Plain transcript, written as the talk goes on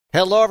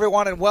Hello,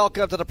 everyone, and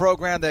welcome to the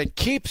program that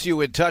keeps you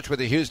in touch with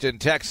the Houston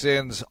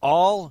Texans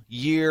all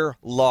year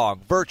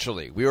long,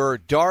 virtually. We were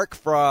dark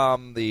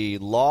from the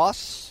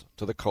loss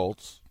to the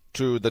Colts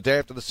to the day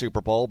after the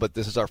Super Bowl, but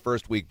this is our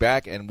first week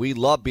back, and we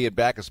love being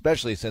back,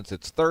 especially since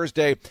it's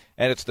Thursday,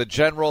 and it's the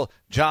General,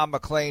 John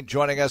McClain,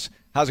 joining us.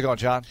 How's it going,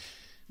 John?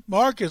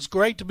 Mark, it's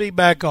great to be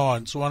back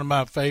on. It's one of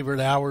my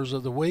favorite hours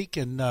of the week,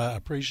 and I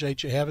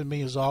appreciate you having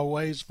me as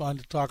always. Fun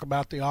to talk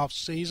about the off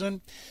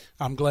season.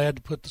 I'm glad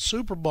to put the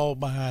Super Bowl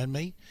behind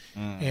me,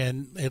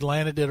 and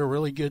Atlanta did a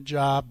really good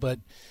job. But,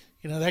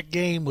 you know, that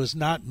game was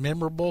not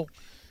memorable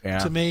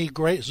to me.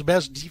 Great. It's the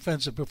best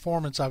defensive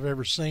performance I've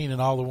ever seen in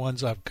all the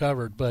ones I've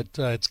covered. But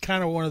it's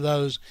kind of one of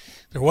those,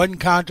 there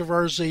wasn't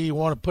controversy. You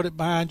want to put it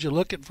behind you.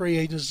 Look at free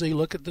agency,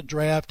 look at the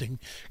draft, and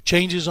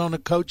changes on the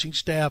coaching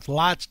staff.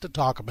 Lots to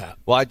talk about.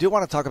 Well, I do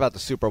want to talk about the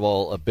Super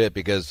Bowl a bit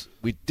because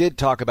we did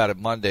talk about it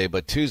Monday,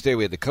 but Tuesday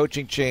we had the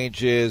coaching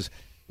changes.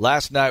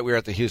 Last night we were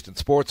at the Houston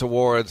Sports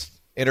Awards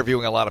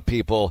interviewing a lot of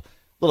people.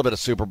 A little bit of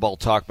Super Bowl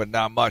talk, but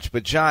not much.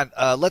 But, John,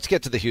 let's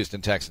get to the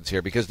Houston Texans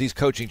here because these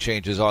coaching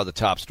changes are the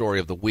top story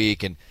of the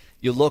week. And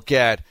you look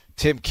at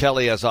Tim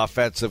Kelly as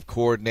offensive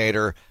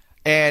coordinator.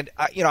 And,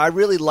 I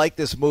really like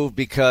this move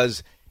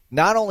because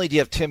not only do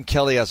you have Tim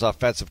Kelly as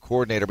offensive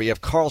coordinator, but you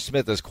have Carl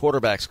Smith as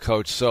quarterback's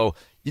coach. So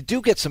you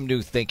do get some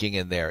new thinking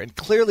in there. And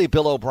clearly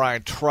Bill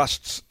O'Brien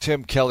trusts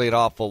Tim Kelly an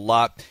awful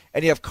lot.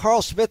 And you have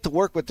Carl Smith to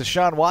work with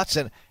Deshaun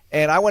Watson.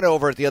 And I went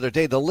over it the other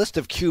day. The list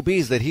of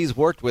QBs that he's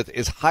worked with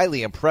is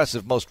highly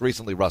impressive, most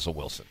recently Russell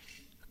Wilson.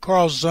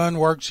 Carl's son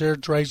works here,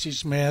 Tracy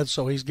Smith,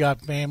 so he's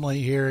got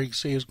family here. He can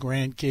see his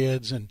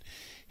grandkids. And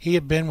he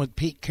had been with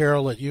Pete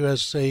Carroll at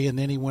USC, and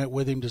then he went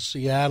with him to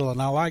Seattle.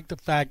 And I like the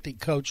fact he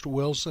coached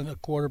Wilson, a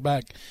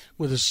quarterback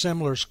with a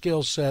similar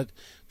skill set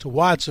to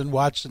Watson.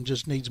 Watson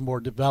just needs more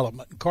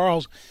development. And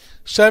Carl's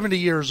 70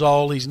 years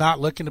old. He's not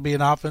looking to be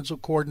an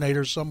offensive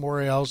coordinator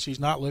somewhere else. He's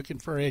not looking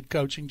for a head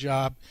coaching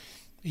job.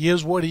 He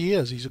is what he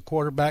is. He's a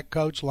quarterback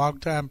coach,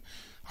 longtime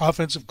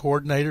offensive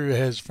coordinator who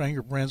has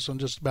fingerprints on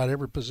just about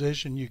every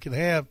position you can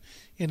have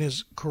in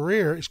his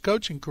career, his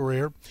coaching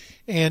career.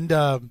 And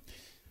I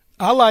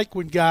like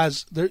when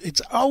guys,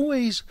 it's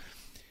always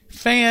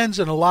fans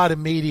and a lot of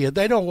media,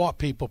 they don't want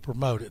people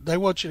promoted. They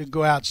want you to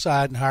go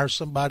outside and hire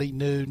somebody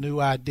new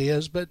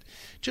ideas. But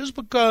just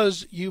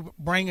because you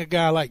bring a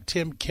guy like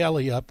Tim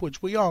Kelly up,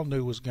 which we all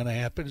knew was going to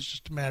happen, it's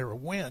just a matter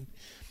of when,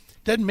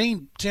 doesn't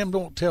mean Tim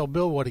don't tell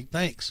Bill what he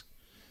thinks.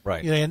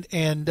 Right.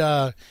 And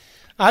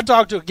I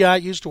talked to a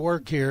guy who used to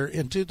work here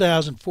in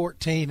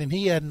 2014, and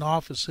he had an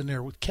office in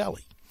there with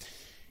Kelly.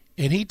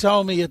 And he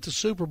told me at the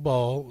Super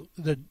Bowl,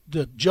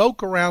 the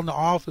joke around the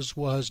office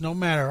was no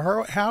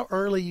matter how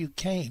early you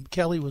came,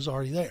 Kelly was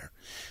already there.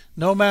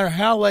 No matter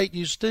how late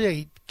you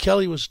stayed,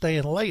 Kelly was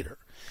staying later.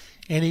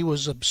 And he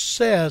was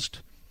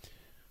obsessed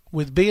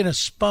with being a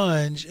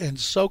sponge and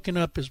soaking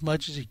up as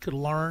much as he could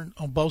learn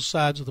on both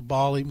sides of the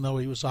ball, even though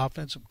he was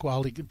offensive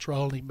quality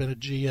control and he'd been a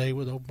GA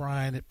with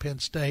O'Brien at Penn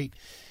State.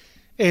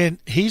 And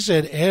he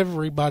said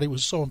everybody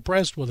was so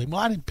impressed with him.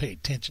 Well, I didn't pay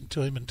attention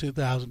to him in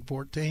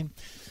 2014.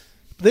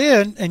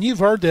 Then, and you've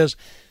heard this,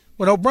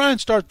 when O'Brien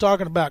starts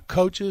talking about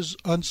coaches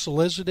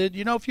unsolicited,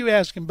 if you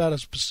ask him about a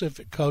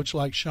specific coach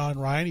like Sean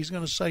Ryan, he's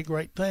going to say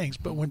great things.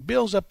 But when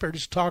Bill's up there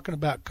just talking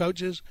about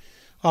coaches,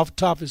 off the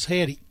top of his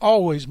head, he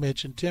always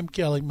mentioned Tim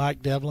Kelly,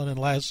 Mike Devlin, and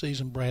last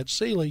season Brad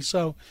Seeley.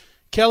 So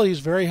Kelly is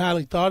very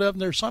highly thought of,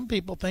 and there's some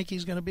people think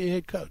he's going to be a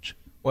head coach.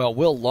 Well,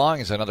 Will Long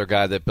is another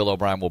guy that Bill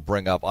O'Brien will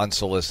bring up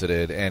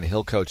unsolicited, and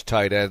he'll coach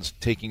tight ends,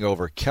 taking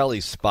over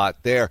Kelly's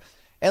spot there.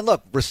 And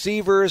look,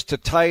 receivers to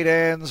tight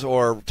ends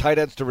or tight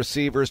ends to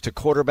receivers to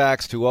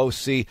quarterbacks to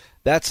OC,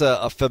 that's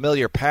a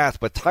familiar path.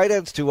 But tight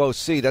ends to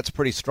OC, that's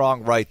pretty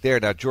strong right there.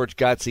 Now, George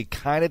Godsey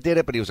kind of did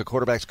it, but he was a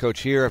quarterbacks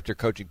coach here after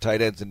coaching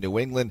tight ends in New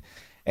England.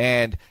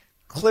 And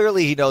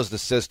clearly he knows the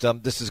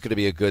system. This is going to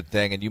be a good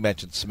thing. And you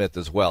mentioned Smith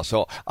as well.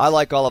 So I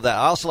like all of that.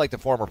 I also like the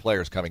former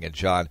players coming in,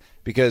 John,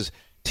 because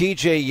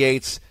T.J.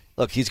 Yates,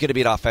 look, he's going to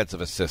be an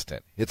offensive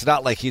assistant. It's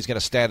not like he's going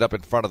to stand up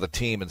in front of the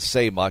team and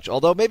say much,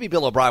 although maybe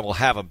Bill O'Brien will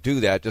have him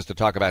do that just to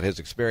talk about his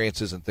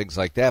experiences and things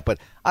like that. But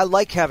I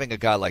like having a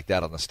guy like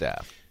that on the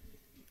staff.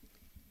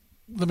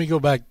 Let me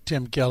go back to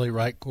Tim Kelly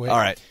right quick. All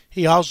right.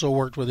 He also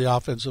worked with the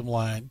offensive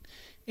line.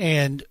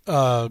 And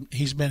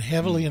he's been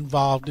heavily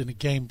involved in the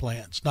game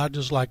plans, not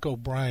just like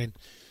O'Brien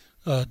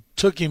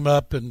took him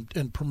up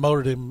and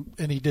promoted him,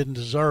 and he didn't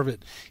deserve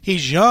it.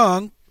 He's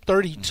young,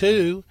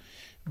 32,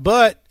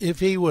 but if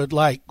he would,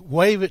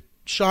 wave at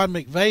Sean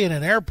McVay in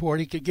an airport,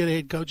 he could get a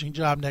head coaching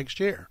job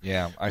next year.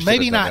 Yeah, I should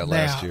have done that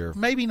last year.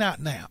 Maybe not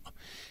now.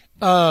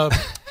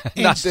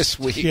 Not this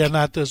week. Yeah,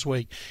 not this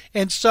week.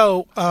 And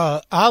so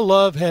I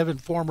love having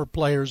former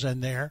players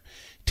in there.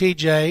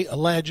 TJ, a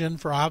legend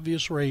for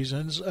obvious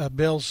reasons.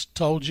 Bill's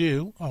told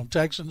you on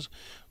Texans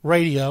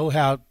radio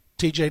how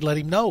TJ let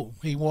him know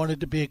he wanted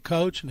to be a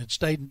coach and had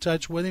stayed in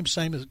touch with him,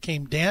 same as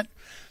Akeem Dent.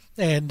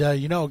 And,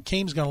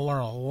 Akeem's going to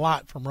learn a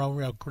lot from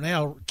Romeo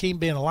Crennel. Akeem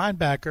being a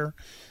linebacker,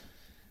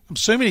 I'm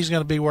assuming he's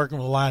going to be working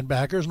with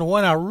linebackers. And the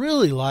one I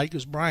really like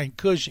is Brian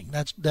Cushing.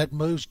 That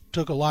move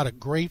took a lot of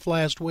grief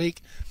last week.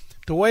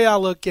 The way I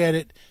look at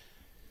it,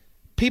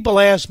 people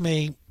ask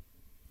me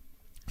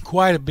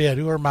quite a bit,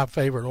 who are my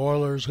favorite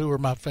Oilers, who are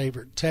my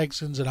favorite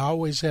Texans, and I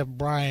always have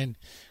Brian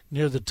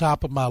near the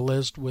top of my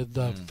list with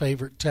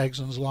favorite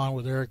Texans, along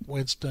with Eric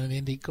Winston,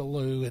 Indy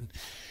Kalu,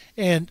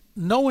 and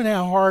knowing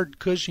how hard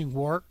Cushing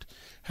worked,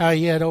 how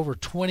he had over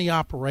 20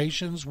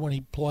 operations when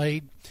he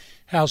played,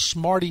 how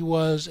smart he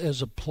was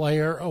as a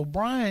player.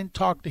 O'Brien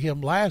talked to him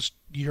last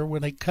year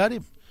when they cut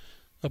him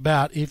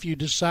about, if you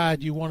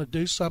decide you want to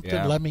do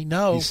something, let me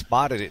know. He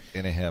spotted it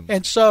in him.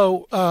 And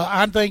so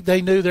I think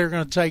they knew they were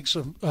going to take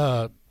some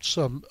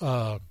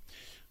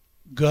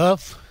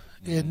guff,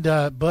 and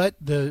but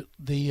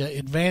the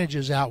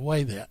advantages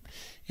outweigh that.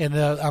 And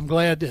I'm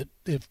glad that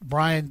if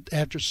Brian,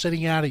 after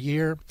sitting out a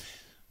year,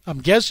 I'm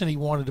guessing he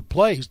wanted to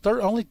play. He's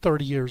only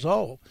 30 years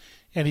old,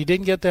 and he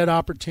didn't get that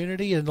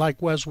opportunity. And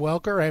like Wes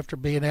Welker, after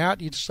being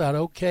out, you decide,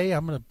 okay,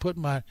 I'm going to put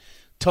my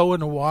toe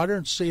in the water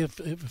and see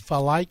if I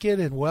like it.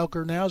 And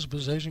Welker now is a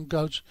position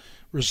coach,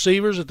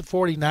 receivers at the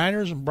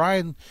 49ers, and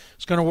Brian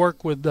is going to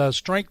work with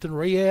strength and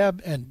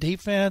rehab and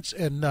defense,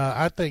 and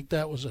I think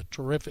that was a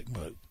terrific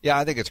move. Yeah,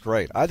 I think it's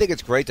great. I think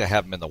it's great to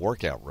have him in the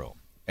workout room.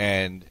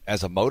 And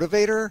as a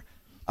motivator,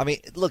 I mean,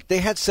 look, they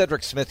had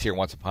Cedric Smith here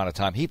once upon a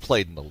time. He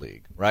played in the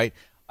league, right?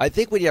 I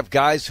think when you have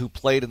guys who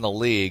played in the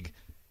league,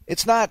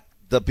 it's not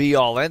the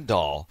be-all,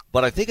 end-all,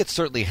 but I think it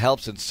certainly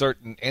helps in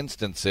certain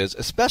instances,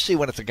 especially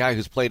when it's a guy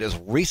who's played as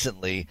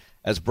recently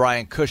as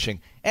Brian Cushing.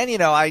 And, you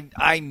know,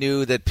 I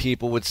knew that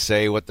people would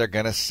say what they're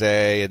going to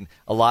say, and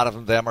a lot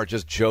of them are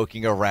just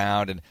joking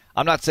around. And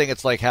I'm not saying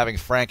it's like having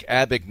Frank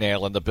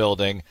Abagnale in the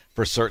building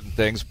for certain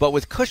things, but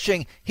with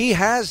Cushing, he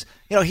has,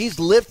 you know, he's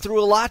lived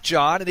through a lot,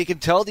 John, and he can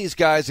tell these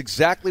guys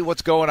exactly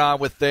what's going on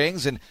with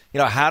things and, you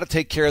know, how to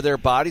take care of their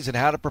bodies and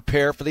how to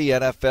prepare for the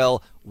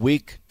NFL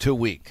week to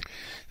week.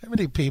 How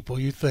many people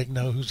you think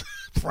know who's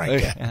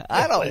Frank?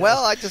 I don't.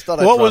 Well, I just thought.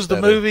 What was the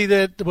movie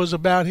that was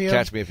about him?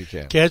 Catch Me If You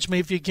Can. Catch Me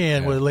If You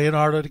Can, with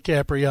Leonardo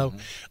DiCaprio.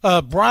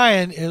 Mm-hmm.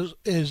 Brian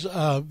is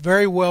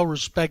very well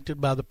respected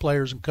by the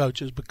players and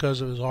coaches because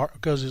of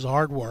his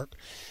hard work,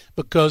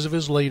 because of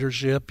his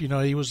leadership. You know,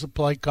 he was the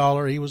play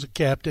caller, he was a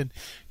captain.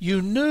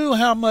 You knew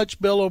how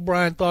much Bill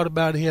O'Brien thought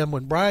about him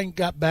when Brian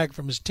got back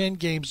from his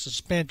 10-game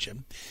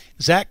suspension.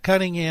 Zach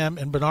Cunningham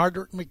and Bernard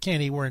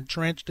McKinney were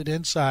entrenched at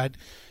inside.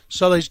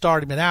 So they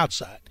started him at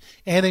outside,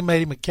 and they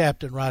made him a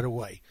captain right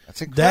away.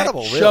 That's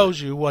incredible. That shows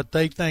you what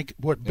they think,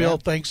 what Bill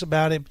thinks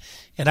about him.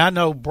 And I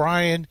know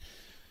Brian.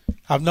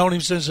 I've known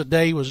him since the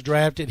day he was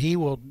drafted. He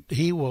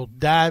will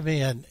dive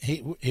in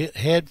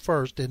head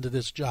first into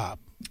this job.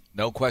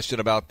 No question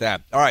about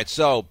that. All right,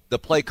 so the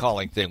play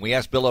calling thing. We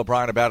asked Bill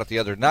O'Brien about it the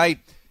other night,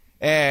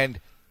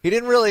 and he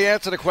didn't really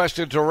answer the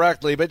question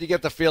directly, but you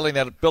get the feeling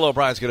that Bill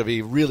O'Brien's going to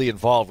be really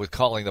involved with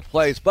calling the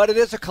plays. But it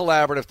is a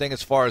collaborative thing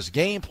as far as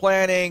game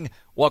planning,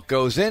 what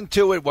goes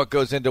into it, what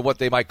goes into what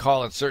they might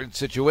call in certain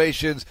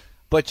situations.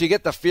 But you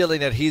get the feeling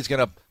that he's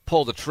going to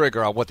pull the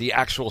trigger on what the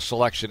actual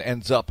selection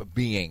ends up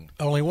being.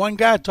 Only one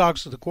guy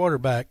talks to the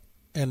quarterback,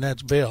 and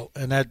that's Bill.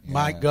 And that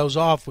mic goes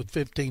off with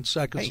 15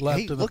 seconds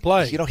left in the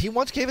play. You know, he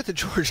once gave it to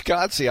George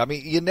Godsey. I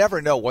mean, you never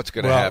know what's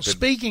going to happen.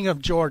 Speaking of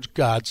George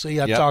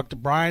Godsey, I talked to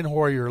Brian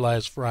Hoyer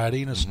last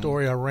Friday in a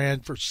story I ran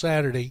for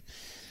Saturday.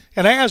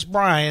 And I asked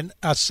Brian,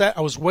 I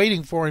was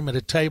waiting for him at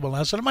a table, and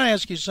I said, I'm going to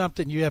ask you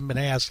something you haven't been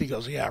asked. He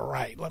goes, yeah,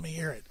 right. Let me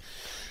hear it.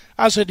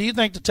 I said, do you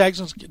think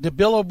that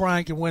Bill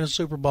O'Brien can win a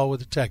Super Bowl with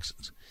the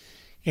Texans?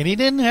 And he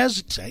didn't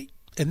hesitate.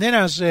 And then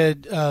I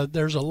said,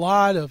 there's a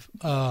lot of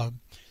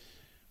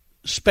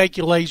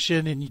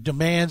speculation and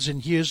demands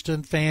in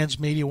Houston, fans,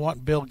 media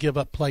wanting Bill to give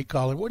up play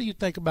calling. What do you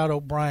think about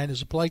O'Brien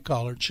as a play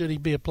caller? Should he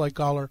be a play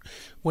caller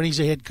when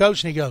he's a head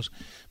coach? And he goes,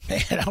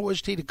 man, I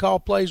wished he'd have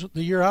called plays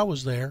the year I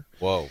was there.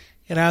 Whoa.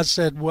 And I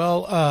said,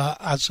 well,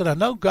 I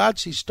know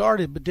Godsey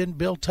started, but didn't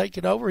Bill take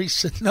it over? He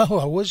said, no,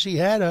 I wish he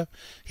had.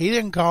 He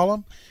didn't call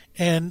him.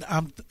 And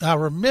I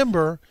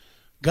remember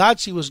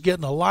Godsey was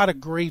getting a lot of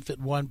grief at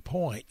one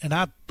point, and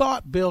I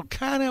thought Bill,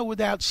 kind of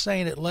without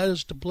saying it, led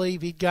us to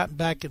believe he'd gotten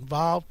back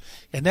involved,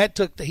 and that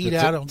took the heat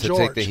out on George.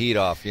 To take the heat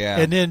off, yeah.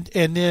 And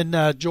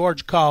then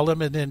George called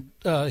him, and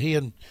then he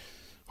and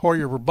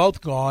Hoyer were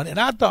both gone. And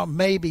I thought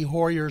maybe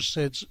Hoyer,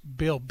 since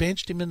Bill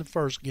benched him in the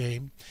first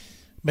game,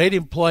 made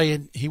him play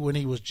when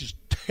he was just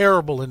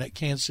terrible in that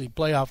Kansas City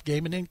playoff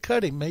game, and then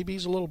cut him. Maybe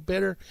he's a little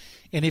bitter,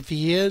 and if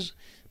he is,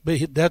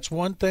 but that's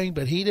one thing.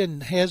 But he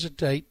didn't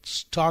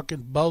hesitate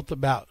talking both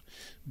about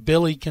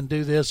Billy can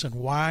do this and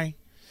why.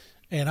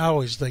 And I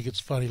always think it's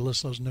funny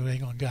listening to those New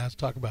England guys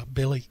talk about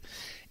Billy.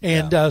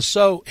 And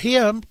so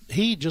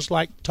he just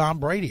like Tom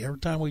Brady. Every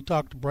time we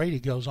talk to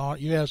Brady, goes on.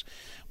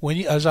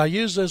 As I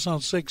use this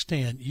on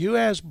 610, you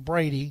ask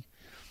Brady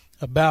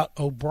about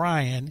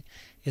O'Brien,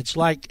 it's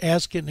like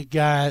asking the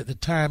guy the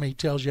time he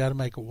tells you how to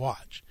make a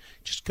watch.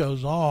 It just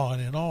goes on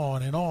and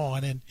on and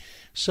on. And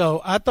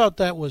so I thought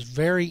that was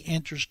very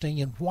interesting.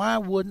 And why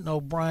wouldn't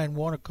O'Brien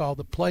want to call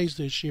the plays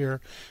this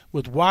year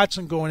with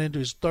Watson going into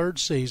his third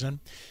season,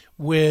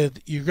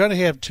 you're going to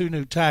have 2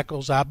 new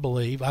tackles, I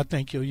believe. I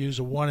think you'll use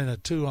a 1 and a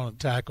 2 on the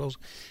tackles.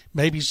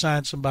 Maybe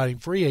sign somebody in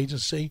free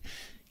agency.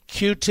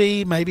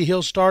 QT, maybe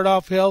he'll start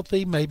off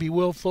healthy. Maybe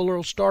Will Fuller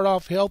will start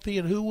off healthy.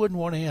 And who wouldn't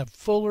want to have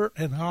Fuller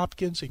and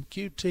Hopkins and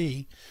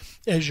QT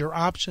as your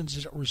options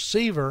as a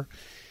receiver?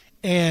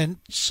 And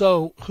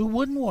so who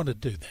wouldn't want to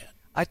do that?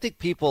 I think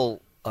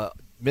people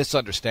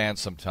misunderstand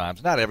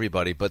sometimes. Not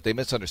everybody, but they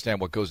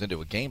misunderstand what goes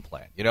into a game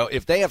plan.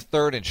 If they have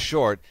 3rd and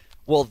short,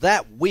 well,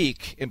 that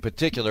week in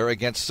particular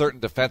against certain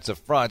defensive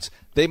fronts,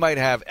 they might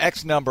have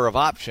X number of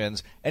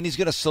options, and he's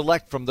going to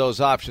select from those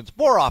options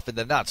more often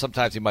than not.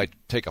 Sometimes he might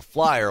take a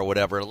flyer or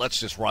whatever. Let's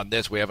just run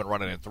this. We haven't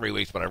run it in 3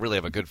 weeks, but I really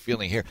have a good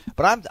feeling here.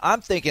 But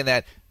I'm thinking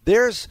that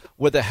there's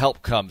where the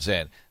help comes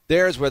in.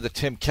 There's where the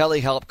Tim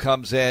Kelly help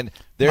comes in.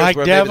 There's Mike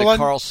where Devlin, maybe the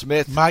Carl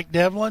Smith. Mike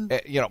Devlin.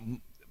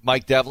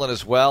 Mike Devlin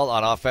as well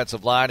on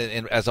offensive line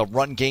and as a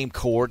run game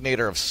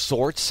coordinator of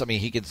sorts. I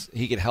mean, he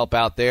can help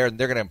out there, and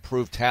they're going to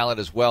improve talent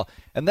as well.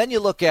 And then you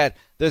look at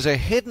there's a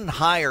hidden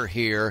hire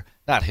here.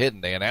 Not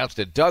hidden, they announced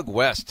it. Doug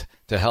West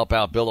to help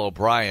out Bill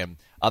O'Brien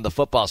on the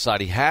football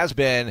side. He has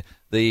been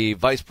the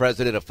vice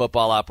president of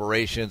football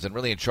operations and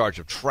really in charge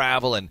of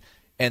travel and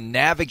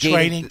navigating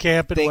training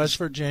camp in things, West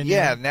Virginia.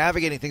 Yeah,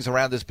 navigating things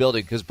around this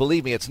building. Because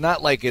believe me, it's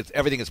not like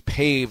everything is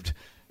paved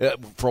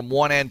from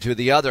one end to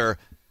the other.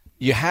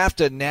 You have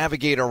to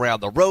navigate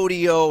around the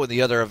rodeo and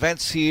the other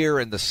events here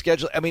and the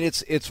schedule. I mean,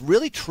 it's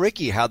really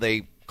tricky how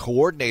they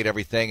coordinate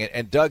everything.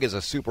 And Doug is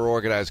a super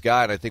organized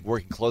guy, and I think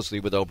working closely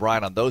with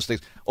O'Brien on those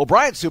things.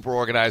 O'Brien's super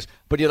organized,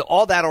 but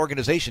all that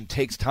organization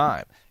takes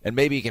time, and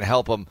maybe he can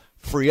help them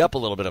free up a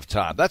little bit of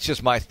time. That's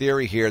just my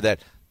theory here that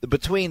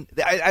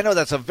I know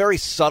that's a very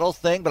subtle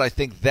thing, but I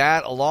think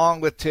that along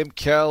with Tim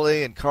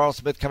Kelly and Carl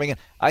Smith coming in,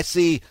 I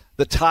see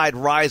the tide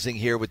rising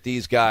here with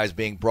these guys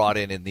being brought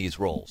in these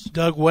roles.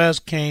 Doug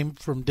West came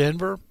from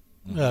Denver.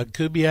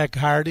 Kubiak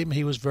hired him.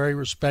 He was very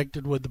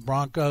respected with the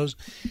Broncos.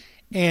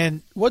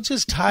 And what's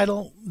his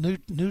title?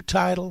 New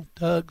title,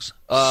 Doug's?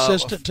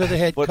 Assistant to the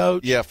head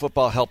coach? Yeah,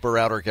 football helper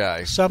outer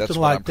guy. Something That's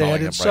like what I'm that.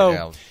 And right so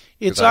now,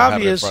 it's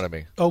obvious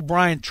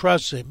O'Brien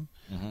trusts him,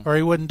 or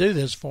he wouldn't do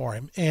this for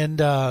him. And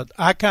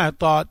I kind of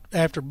thought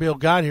after Bill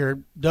got here,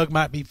 Doug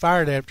might be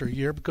fired after a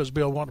year because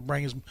Bill wanted to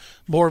bring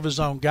more of his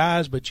own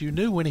guys. But you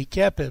knew when he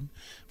kept him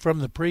from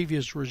the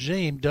previous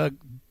regime, Doug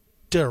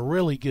did a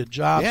really good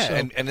job. Yeah, so,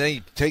 and then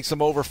he takes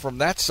him over from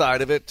that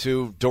side of it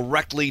to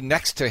directly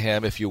next to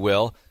him, if you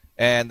will.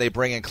 And they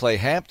bring in Clay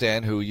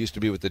Hampton, who used to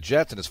be with the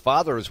Jets, and his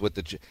father was with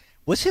the Jets.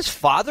 Was his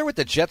father with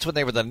the Jets when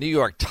they were the New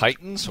York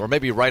Titans, or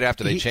maybe right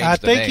after they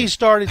changed the name? I think he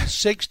started in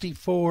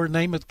 64.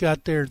 Namath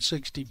got there in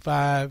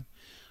 65.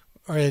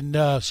 And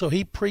so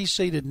he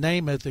preceded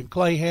Namath, and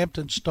Clay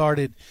Hampton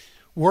started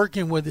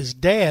working with his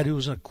dad, who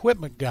was an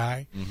equipment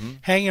guy,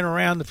 hanging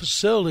around the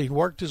facility and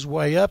worked his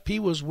way up. He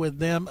was with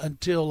them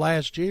until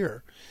last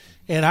year.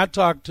 And I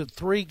talked to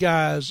 3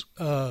 guys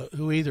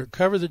who either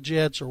cover the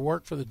Jets or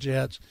work for the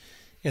Jets,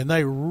 and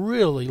they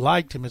really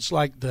liked him. It's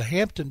like the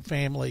Hampton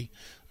family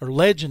are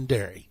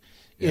legendary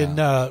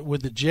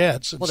with the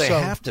Jets. And well, they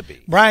have to be.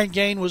 Brian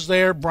Gain was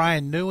there.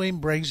 Brian knew him,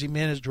 brings him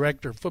in as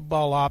director of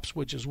football ops,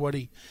 which is what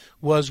he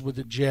was with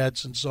the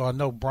Jets. And so I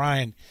know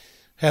Brian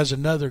has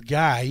another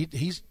guy.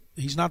 He's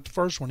not the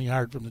first one he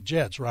hired from the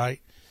Jets,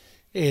 right?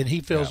 And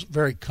he feels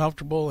very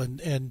comfortable,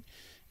 and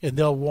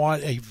they'll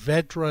want a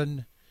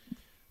veteran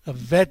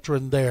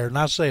there. And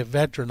I say a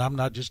veteran, I'm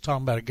not just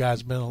talking about a guy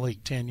who's been in the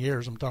league 10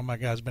 years. I'm talking about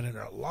a guy who's been in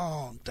there a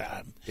long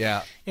time.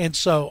 Yeah. And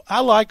so I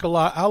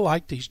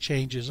like these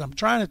changes. I'm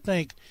trying to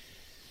think,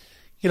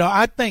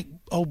 I think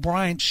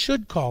O'Brien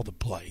should call the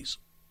plays.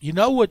 You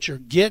know what you're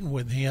getting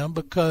with him,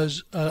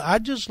 because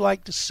I'd just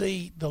like to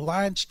see the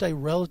Lions stay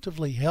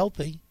relatively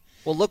healthy.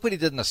 Well, look what he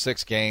did in the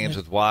 6 games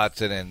with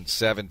Watson in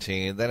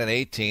 17, then in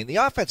 18. The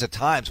offense at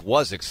times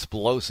was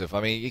explosive.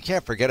 I mean, you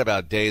can't forget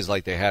about days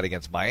like they had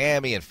against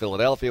Miami and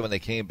Philadelphia when they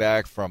came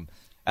back from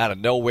out of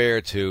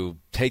nowhere to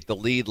take the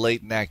lead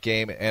late in that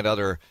game and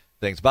other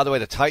things. By the way,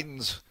 the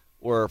Titans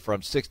were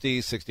from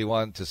 60,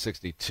 61 to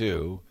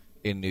 62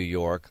 in New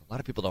York. A lot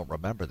of people don't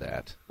remember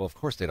that. Well, of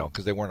course they don't,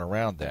 because they weren't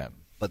around then.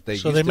 But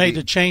they made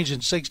the change in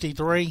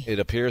 63? It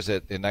appears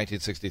that in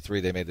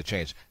 1963 they made the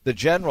change. The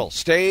General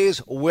stays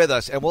with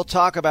us, and we'll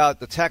talk about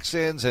the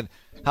Texans and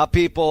how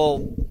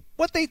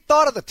what they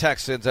thought of the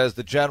Texans as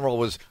the General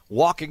was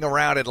walking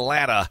around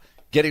Atlanta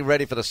getting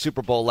ready for the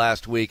Super Bowl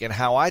last week, and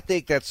how I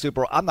think that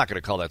I'm not going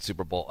to call that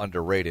Super Bowl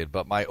underrated,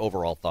 but my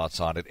overall thoughts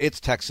on it. It's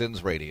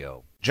Texans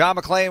Radio. John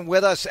McClain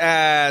with us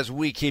as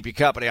we keep you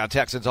company on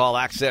Texans All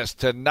Access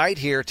tonight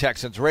here.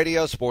 Texans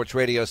Radio, Sports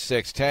Radio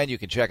 610. You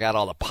can check out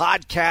all the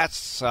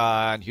podcasts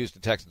on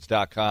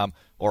HoustonTexans.com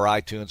or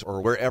iTunes or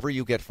wherever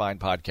you get fine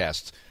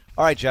podcasts.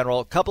 All right, General,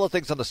 a couple of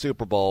things on the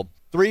Super Bowl.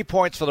 3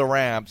 points for the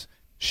Rams.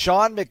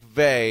 Sean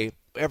McVay,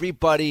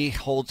 everybody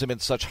holds him in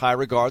such high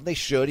regard, and they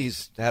should.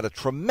 He's had a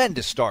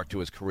tremendous start to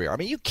his career. I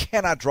mean, you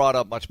cannot draw it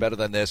up much better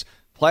than this.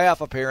 Playoff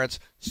appearance,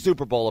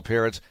 Super Bowl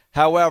appearance.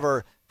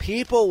 However,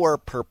 people were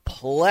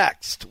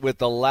perplexed with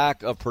the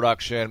lack of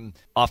production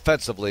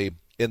offensively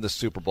in the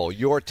Super Bowl.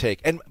 Your take.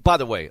 And by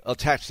the way,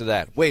 attached to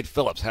that, Wade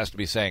Phillips has to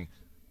be saying,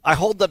 I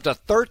hold them to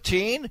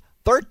 13?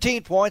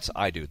 13 points?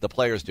 I do. The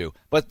players do.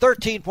 But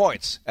 13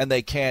 points, and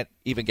they can't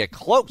even get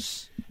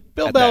close.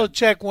 Bill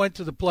Belichick went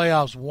to the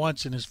playoffs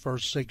once in his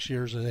first 6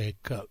 years as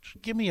head coach.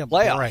 Give me a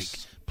break.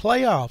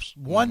 Playoffs,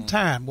 one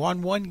time,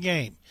 won one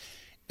game.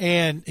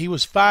 And he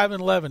was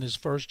 5-11 his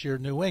first year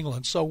in New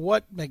England. So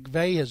what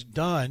McVay has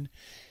done,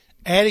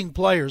 adding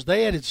players,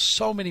 they added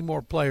so many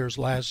more players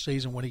last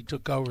season when he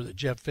took over that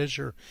Jeff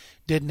Fisher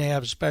didn't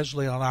have,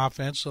 especially on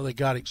offense, so they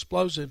got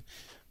explosive.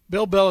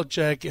 Bill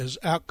Belichick has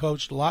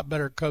outcoached a lot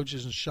better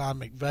coaches than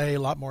Sean McVay, a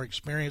lot more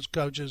experienced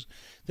coaches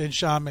than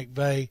Sean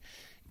McVay.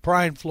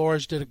 Brian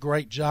Flores did a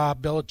great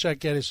job.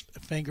 Belichick had his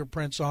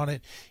fingerprints on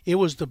it. It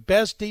was the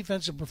best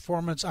defensive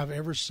performance I've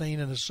ever seen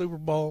in a Super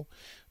Bowl.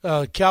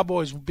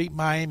 Cowboys beat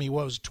Miami,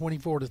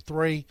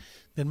 24-3.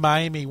 Then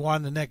Miami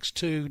won the next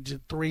two,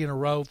 did 3 in a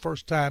row.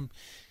 First time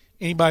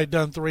anybody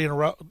done 3 in a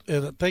row.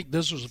 And I think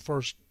this was the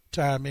first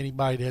time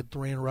anybody had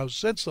 3 in a row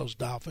since those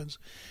Dolphins.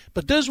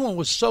 But this one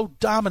was so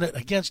dominant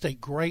against a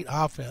great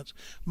offense.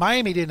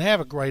 Miami didn't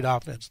have a great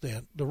offense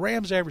then. The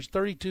Rams averaged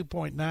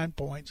 32.9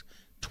 points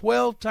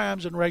 12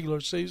 times in regular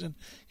season,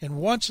 and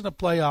once in the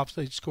playoffs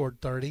they scored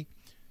 30.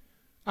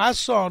 I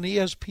saw on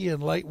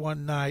ESPN late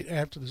one night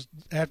after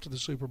the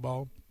Super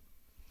Bowl,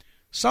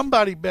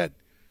 somebody bet,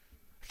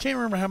 I can't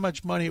remember how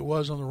much money it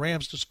was on the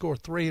Rams to score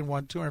 3 and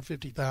won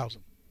 $250,000.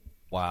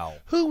 Wow.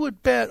 Who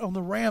would bet on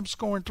the Rams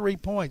scoring 3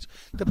 points?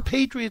 The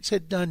Patriots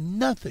had done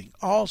nothing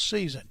all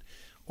season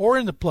or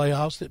in the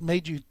playoffs that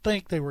made you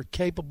think they were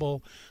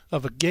capable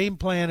of a game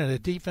plan and a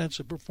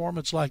defensive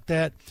performance like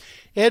that.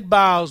 Ed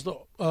Biles, the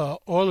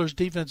Oilers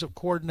defensive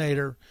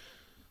coordinator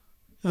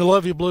in the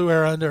Love You Blue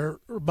era under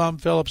Bum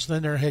Phillips,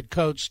 then their head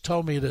coach,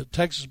 told me at a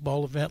Texas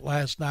Bowl event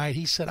last night,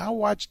 he said, I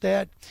watched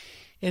that,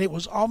 and it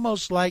was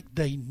almost like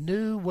they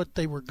knew what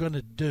they were going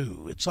to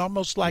do. It's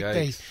almost like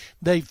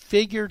they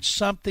figured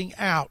something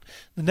out.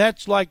 And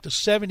that's like the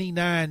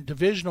 79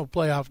 divisional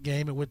playoff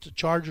game in which the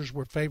Chargers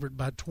were favored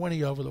by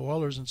 20 over the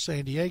Oilers in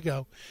San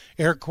Diego.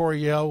 Eric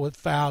Coryell with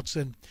Fouts,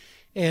 and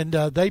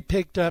they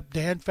picked up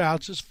Dan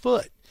Fouts'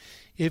 foot.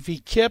 If he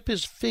kept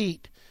his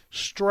feet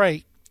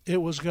straight,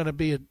 it was going to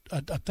be,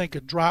 I think, a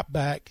drop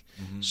back.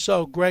 Mm-hmm.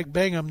 So Greg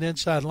Bingham, the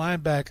inside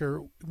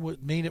linebacker,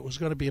 would mean it was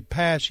going to be a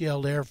pass,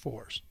 yelled Air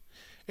Force.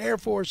 Air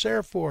Force,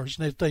 Air Force.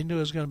 And if they knew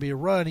it was going to be a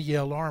run, he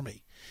yelled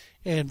Army.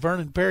 And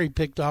Vernon Perry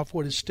picked off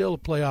what is still a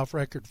playoff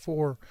record,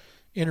 4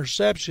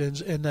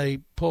 interceptions, and they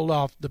pulled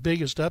off the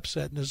biggest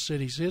upset in this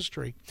city's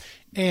history.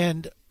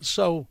 And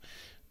so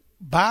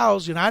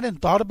Biles, I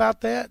didn't thought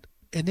about that.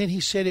 And then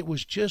he said it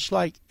was just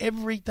like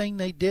everything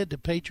they did the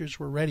Patriots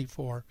were ready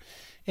for.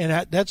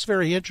 And that's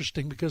very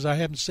interesting because I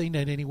haven't seen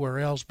that anywhere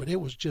else, but it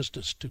was just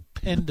a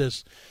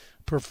stupendous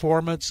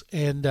performance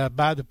and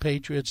by the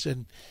Patriots.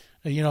 And,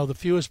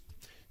 the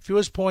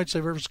fewest points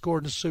they've ever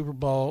scored in the Super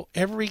Bowl.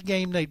 Every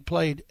game they'd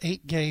played,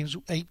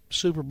 8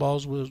 Super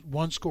Bowls, was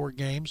one-score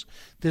games.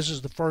 This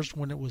is the first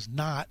one it was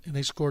not, and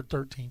they scored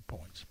 13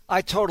 points.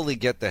 I totally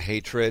get the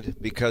hatred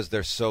because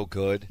they're so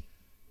good.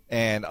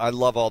 And I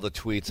love all the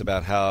tweets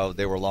about how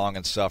they were long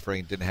and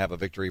suffering, didn't have a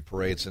victory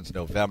parade since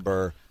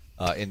November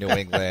in New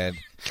England,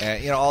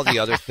 and all the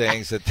other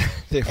things that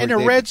they were. And the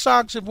Red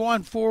Sox have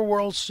won 4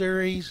 World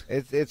Series.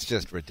 It's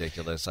just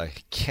ridiculous. I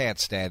can't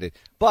stand it.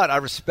 But I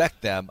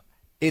respect them.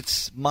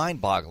 It's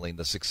mind-boggling,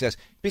 the success,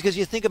 because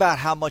you think about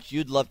how much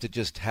you'd love to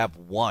just have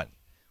one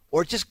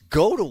or just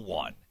go to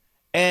one,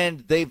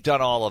 and they've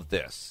done all of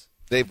this.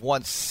 They've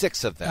won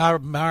 6 of them. I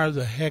admire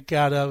the heck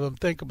out of them.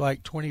 Think of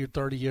like 20 or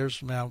 30 years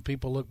from now when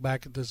people look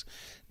back at this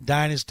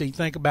dynasty.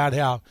 Think about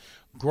how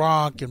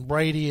Gronk and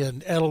Brady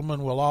and Edelman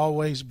will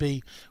always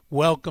be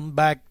welcomed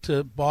back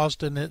to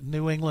Boston and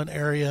New England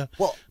area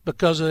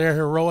because of their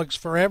heroics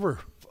forever.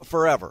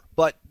 Forever.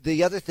 But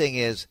the other thing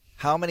is,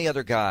 how many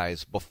other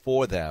guys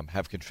before them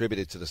have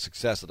contributed to the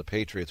success of the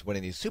Patriots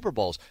winning these Super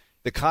Bowls?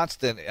 The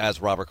constant, as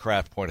Robert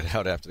Kraft pointed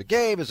out after the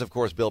game, is, of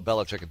course, Bill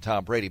Belichick and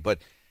Tom Brady. But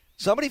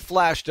somebody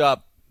flashed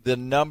up the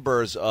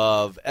numbers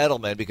of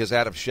Edelman because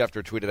Adam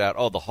Schefter tweeted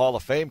out, the Hall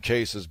of Fame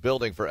case is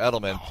building for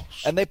Edelman.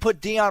 And they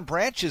put Deion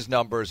Branch's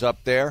numbers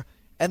up there,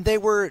 and they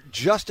were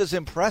just as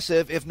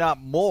impressive, if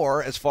not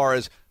more, as far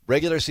as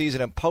regular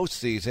season and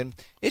postseason.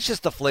 It's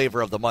just the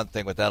flavor of the month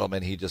thing with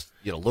Edelman. He just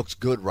looks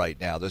good right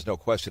now. There's no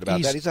question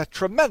about that. He's a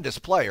tremendous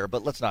player,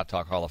 but let's not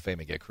talk Hall of Fame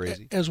and get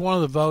crazy. As one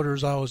of the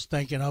voters, I was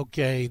thinking,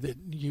 okay, that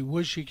you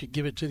wish you could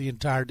give it to the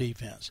entire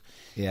defense.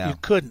 Yeah. You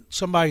couldn't.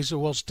 Somebody said,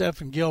 well,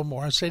 Stephen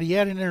Gilmore. I said he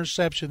had an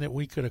interception that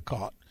we could have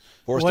caught.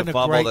 Forced a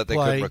fumble that they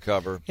couldn't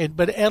recover.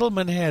 But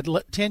Edelman had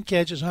 10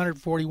 catches,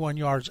 141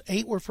 yards.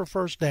 8 were for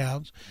first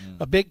downs,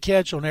 a big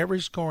catch on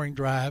every scoring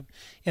drive.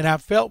 And I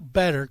felt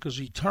better because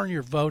you turn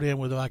your vote in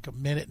with like a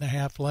minute and a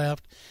half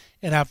left.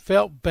 And I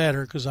felt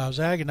better because I was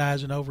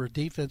agonizing over a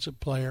defensive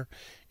player.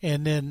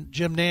 And then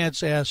Jim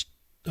Nantz asked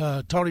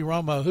Tony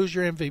Romo, who's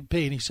your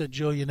MVP? And he said,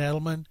 Julian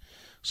Edelman.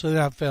 So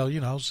then I felt,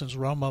 since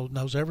Romo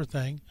knows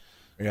everything,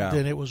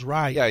 then it was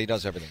right. Yeah, he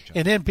does everything, John.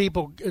 And then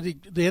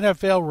the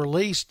NFL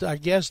released, I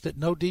guess, that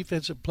no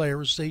defensive player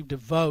received a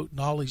vote, and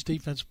all these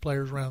defensive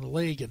players around the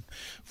league and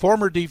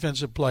former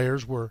defensive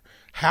players were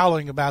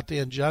howling about the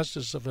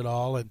injustice of it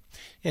all.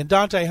 And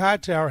Dante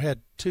Hightower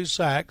had 2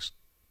 sacks,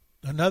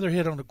 another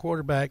hit on the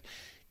quarterback,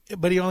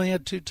 but he only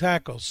had 2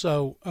 tackles.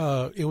 So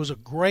it was a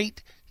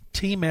great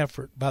team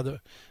effort by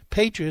the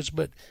Patriots,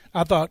 but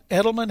I thought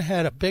Edelman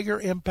had a bigger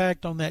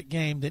impact on that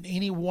game than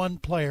any one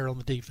player on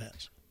the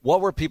defense. What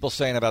were people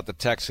saying about the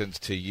Texans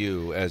to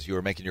you as you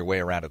were making your way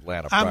around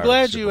Atlanta? I'm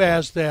glad you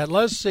asked that.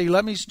 Let's see.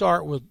 Let me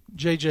start with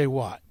J.J.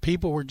 Watt.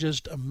 People were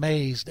just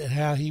amazed at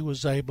how he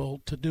was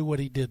able to do what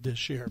he did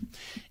this year.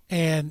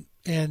 And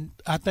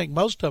I think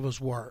most of us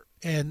were.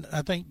 And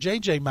I think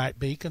J.J. might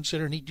be,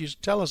 considering he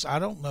just tell us, I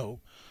don't know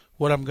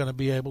what I'm going to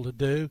be able to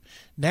do.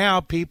 Now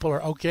people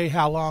are, okay,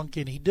 how long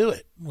can he do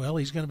it? Well,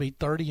 he's going to be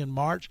 30 in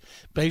March.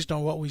 Based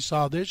on what we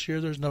saw this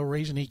year, there's no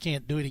reason he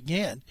can't do it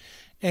again.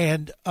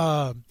 And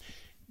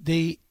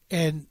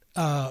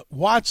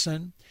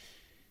Watson,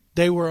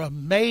 they were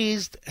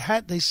amazed.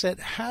 They said,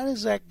 how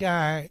does that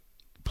guy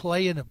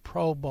play in a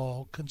Pro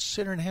Bowl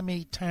considering how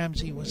many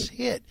times he was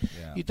hit?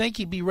 Yeah. You'd think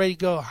he'd be ready to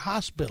go to a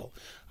hospital.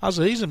 I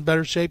said, he's in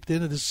better shape at the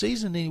end of the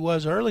season than he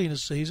was early in the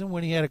season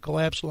when he had a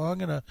collapsed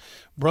lung and a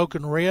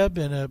broken rib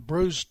and a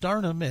bruised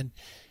sternum.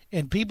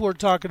 And people were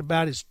talking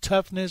about his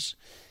toughness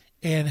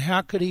and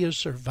how could he have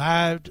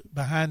survived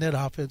behind that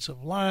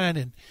offensive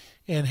line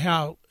and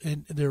how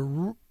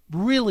they're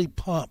really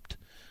pumped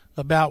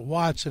about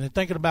Watson and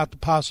thinking about the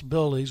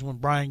possibilities when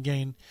Brian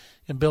Gaine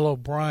and Bill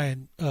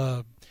O'Brien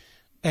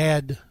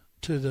add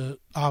to the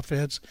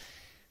offense.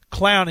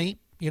 Clowney,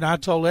 I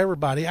told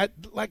everybody,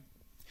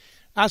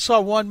 I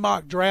saw one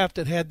mock draft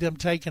that had them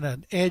taking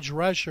an edge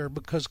rusher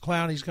because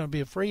Clowney's going to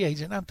be a free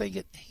agent. I'm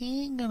thinking,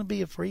 he ain't going to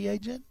be a free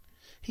agent.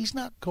 He's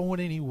not going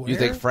anywhere. You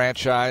think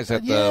franchise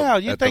at the Yeah,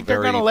 you think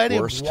they're going to let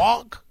worst? him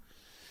walk?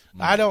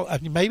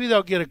 Maybe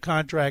they'll get a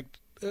contract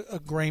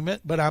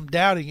agreement, but I'm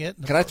doubting it.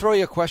 Can I throw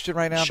you a question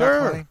right now? Sure.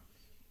 About Clowney?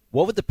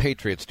 What would the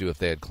Patriots do if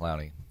they had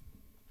Clowney?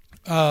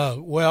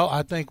 Well,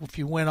 I think if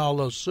you win all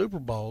those Super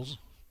Bowls,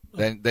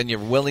 then you're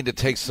willing to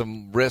take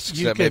some risks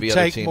you that maybe could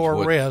other take teams more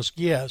would. risk.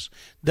 Yes,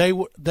 they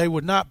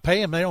would not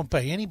pay him. They don't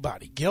pay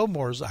anybody.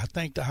 Gilmore's, I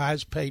think, the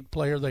highest paid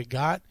player they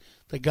got.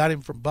 They got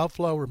him from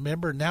Buffalo.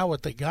 Remember, now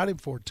what they got him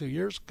for 2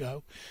 years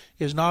ago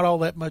is not all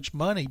that much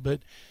money,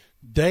 but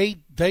they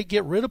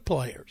get rid of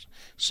players.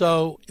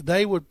 So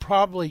they would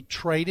probably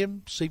trade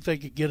him, see if they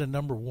could get a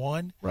number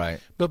 1. Right.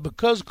 But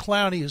because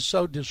Clowney is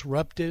so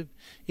disruptive,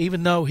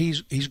 even though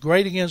he's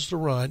great against the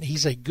run,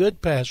 he's a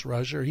good pass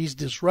rusher, he's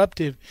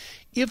disruptive.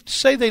 If,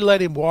 say, they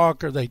let him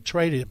walk or they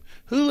traded him,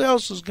 who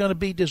else is going to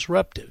be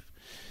disruptive?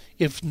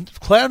 If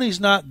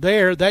Clowney's not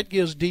there, that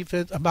gives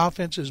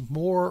offenses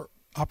more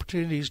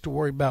opportunities to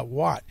worry about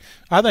Watt.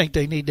 I think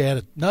they need to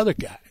add another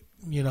guy.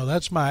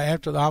 That's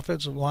after the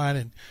offensive line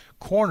and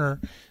corner,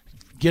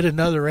 get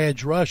another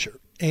edge rusher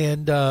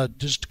and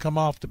just to come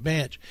off the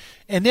bench.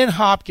 And then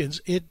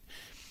Hopkins, it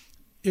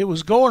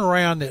was going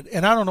around that,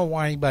 and I don't know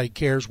why anybody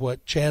cares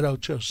what Chad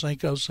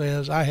Ochocinco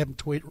says. I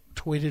haven't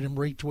tweeted him,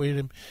 retweeted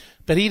him,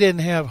 but he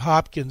didn't have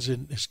Hopkins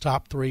in his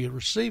top 3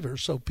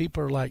 receivers. So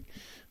people are like,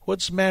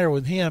 what's the matter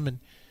with him? And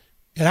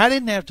I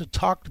didn't have to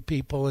talk to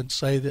people and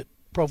say that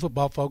Pro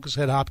Football Focus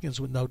had Hopkins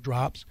with no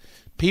drops.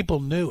 People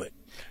knew it.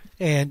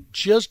 And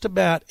just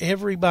about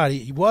everybody,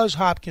 he was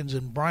Hopkins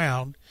and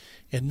Brown,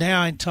 and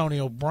now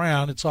Antonio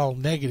Brown, it's all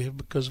negative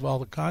because of all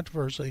the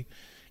controversy.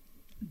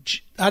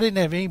 I didn't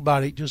have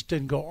anybody, just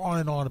didn't go on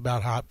and on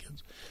about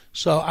Hopkins.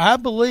 So I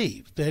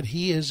believe that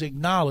he is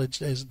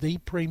acknowledged as the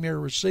premier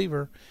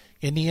receiver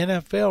in the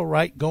NFL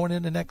right going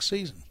into next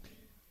season.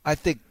 I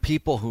think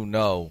people who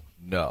know.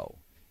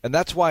 And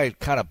that's why it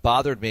kind of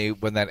bothered me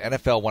when that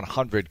NFL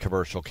 100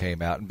 commercial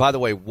came out. And by the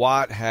way,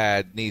 Watt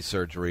had knee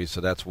surgery,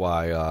 so that's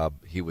why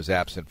he was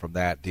absent from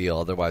that deal.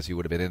 Otherwise, he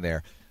would have been in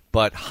there.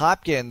 But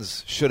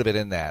Hopkins should have been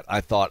in that, I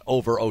thought,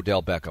 over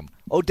Odell Beckham.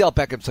 Odell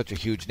Beckham's such a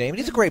huge name, and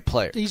he's a great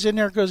player. He's in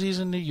there because he's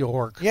in New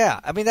York. Yeah,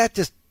 I mean, that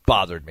just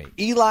bothered me.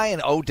 Eli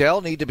and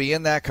Odell need to be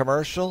in that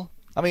commercial.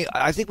 I mean,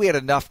 I think we had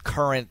enough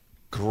current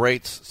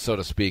greats, so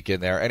to speak,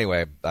 in there.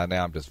 Anyway,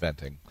 now I'm just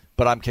venting.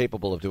 But I'm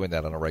capable of doing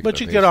that on a regular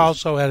basis. But you could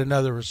also add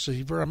another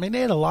receiver. I mean,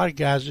 they had a lot of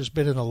guys just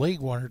been in the league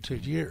 1 or 2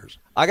 years.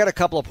 I got a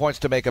couple of points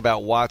to make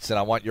about Watson.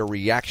 I want your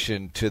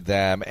reaction to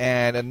them.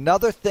 And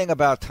another thing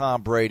about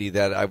Tom Brady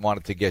that I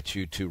wanted to get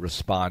you to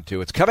respond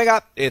to. It's coming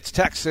up. It's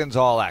Texans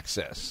All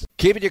Access.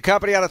 Keeping you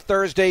company on a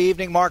Thursday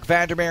evening. Mark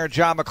Vandermeer and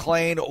John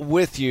McClain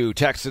with you,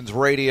 Texans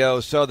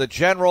Radio. So the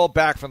General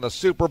back from the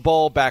Super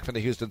Bowl, back from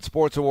the Houston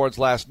Sports Awards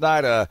last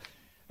night.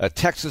 A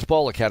Texas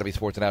Bowl, Academy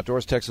Sports and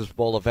Outdoors Texas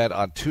Bowl event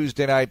on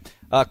Tuesday night.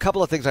 A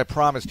couple of things I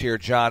promised here,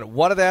 John.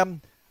 One of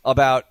them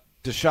about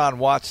Deshaun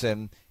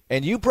Watson,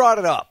 and you brought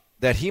it up,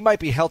 that he might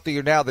be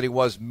healthier now than he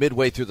was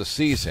midway through the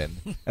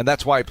season, and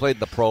that's why he played in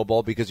the Pro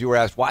Bowl, because you were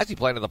asked, why is he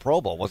playing in the Pro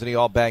Bowl? Wasn't he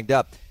all banged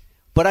up?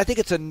 But I think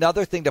it's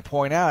another thing to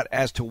point out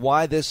as to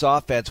why this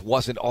offense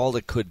wasn't all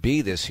it could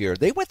be this year.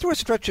 They went through a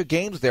stretch of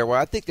games there where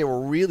I think they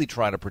were really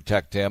trying to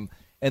protect him,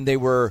 and they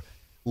were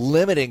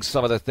limiting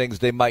some of the things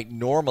they might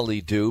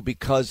normally do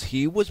because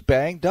he was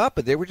banged up,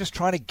 and they were just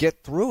trying to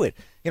get through it.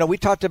 We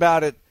talked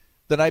about it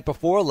the night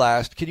before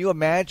last. Can you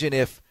imagine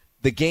if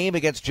the game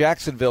against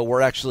Jacksonville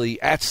were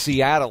actually at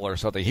Seattle or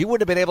something? He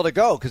wouldn't have been able to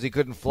go because he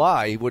couldn't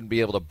fly. He wouldn't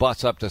be able to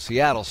bus up to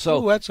Seattle.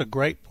 So that's a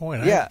great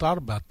point. I hadn't thought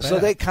about that. So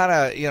they kind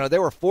of, they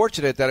were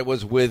fortunate that it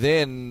was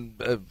within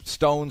a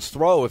stone's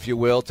throw, if you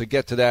will, to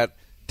get to that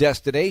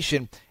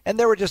destination. And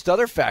there were just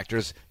other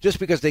factors. Just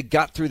because they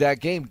got through that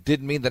game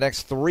didn't mean the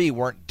next three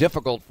weren't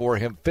difficult for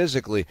him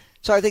physically.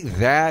 So I think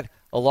that,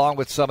 along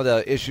with some of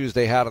the issues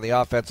they had on the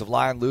offensive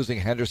line, losing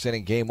Henderson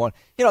in game one,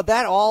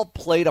 that all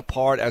played a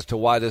part as to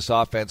why this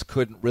offense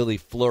couldn't really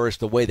flourish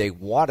the way they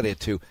wanted it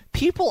to.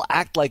 People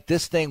act like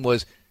this thing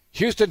was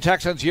Houston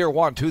Texans year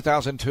one,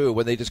 2002,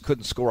 when they just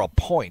couldn't score a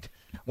point,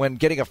 when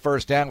getting a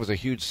first down was a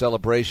huge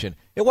celebration.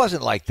 It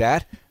wasn't like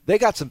that. They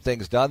got some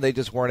things done. They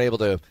just weren't able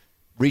to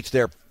reach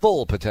their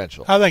full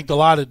potential. I think a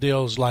lot of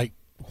deals like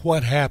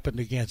what happened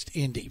against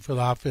Indy for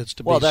the offense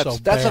to be so bad.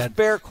 That's a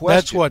fair question.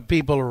 That's what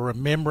people are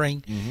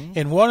remembering. Mm-hmm.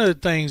 And one of the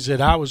things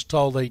that I was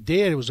told they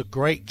did, it was a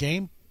great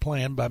game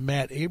plan by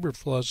Matt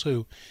Eberflus,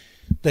 who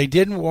they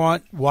didn't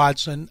want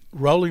Watson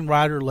rolling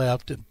right or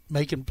left and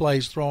making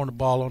plays, throwing the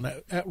ball on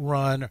that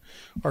run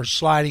or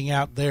sliding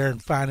out there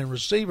and finding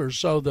receivers.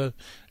 So the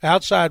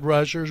outside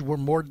rushers were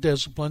more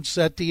disciplined,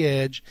 set the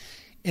edge,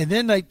 and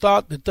then they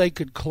thought that they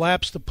could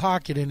collapse the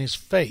pocket in his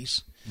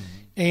face.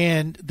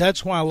 And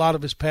that's why a lot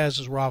of his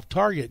passes were off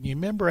target. And you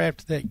remember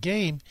after that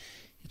game,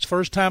 it's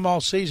first time all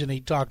season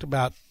he talked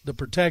about the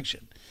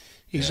protection.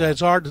 He said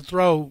it's hard to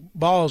throw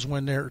balls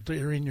when they're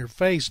in your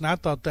face. And I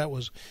thought that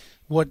was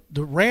what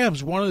the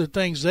Rams, one of the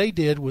things they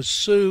did was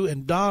Sue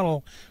and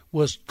Donald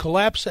was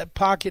collapse that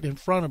pocket in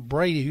front of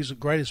Brady, who's the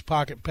greatest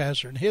pocket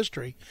passer in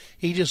history.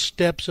 He just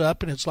steps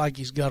up, and it's like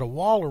he's got a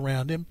wall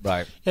around him.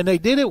 Right. And they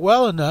did it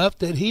well enough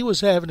that he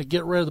was having to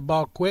get rid of the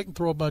ball quick and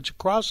throw a bunch of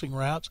crossing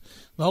routes.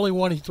 The only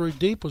one he threw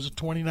deep was a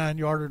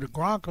 29-yarder to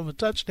Gronk on the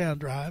touchdown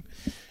drive.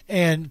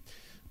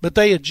 But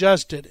they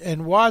adjusted.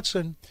 And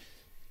Watson,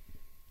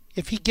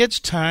 if he gets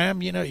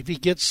time, if he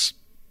gets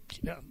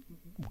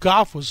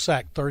Goff was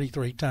sacked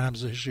 33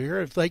 times this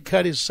year. If they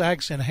cut his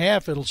sacks in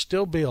half, it'll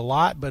still be a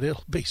lot, but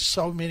it'll be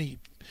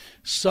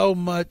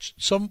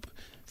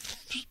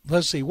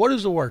let's see, what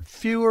is the word?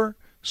 Fewer,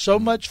 so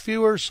much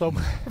fewer,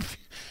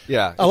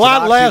 yeah, a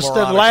lot less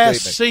than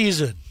last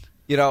season.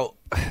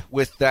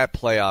 With that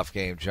playoff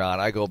game,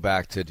 John, I go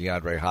back to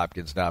DeAndre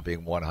Hopkins not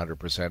being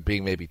 100%,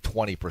 being maybe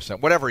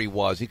 20%, whatever he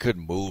was. He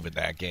couldn't move in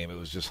that game. It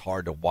was just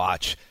hard to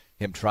watch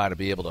him trying to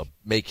be able to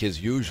make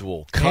his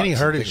usual cuts. And he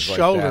hurt his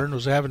shoulder and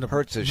was having to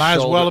might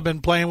as well have been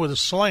playing with a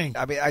sling.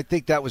 I mean, I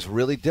think that was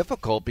really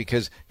difficult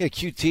because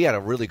QT had a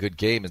really good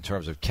game in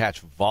terms of catch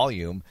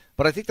volume,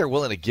 but I think they're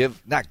willing to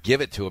not give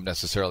it to him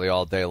necessarily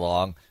all day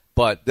long,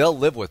 but they'll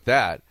live with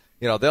that.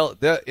 They'll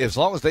as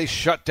long as they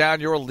shut down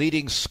your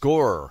leading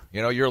scorer,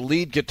 your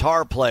lead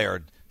guitar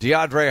player,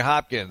 DeAndre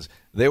Hopkins,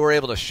 they were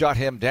able to shut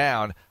him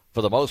down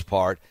for the most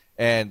part,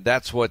 and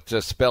that's what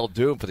spelled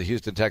doom for the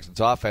Houston Texans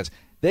offense.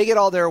 They get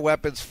all their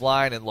weapons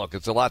flying, and look,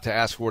 it's a lot to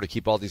ask for to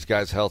keep all these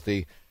guys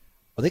healthy.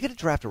 Are they going to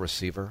draft a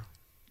receiver?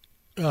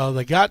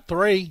 They got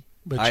 3,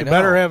 but you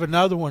better have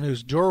another one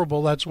who's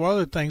durable. That's one of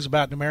the things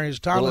about Demaryius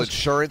Thomas.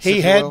 Insurance,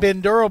 he had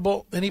been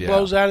durable, and he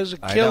blows out his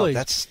Achilles. I know.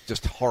 That's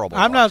just horrible.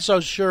 I'm not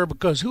so sure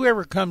because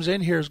whoever comes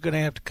in here is going to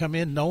have to come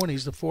in knowing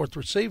he's the 4th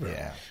receiver.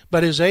 Yeah.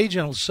 But his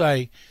agent will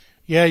say,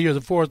 yeah, you're the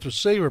 4th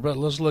receiver, but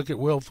let's look at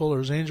Will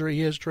Fuller's injury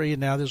history,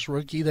 and now this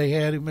rookie they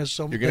had who missed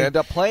so many. You're going to end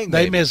up playing.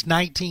 They missed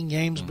 19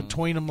 games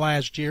between them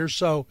last year,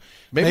 so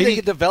maybe they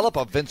could develop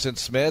a Vincent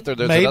Smith, or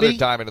there's another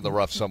diamond in the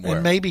rough somewhere.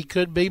 And maybe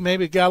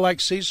a guy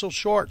like Cecil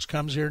Shorts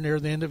comes here near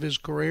the end of his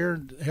career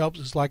and helps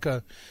as like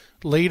a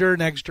leader,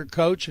 an extra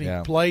coach, and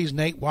he plays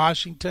Nate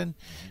Washington.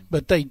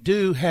 But they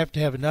do have to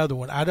have another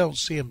one. I don't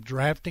see him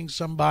drafting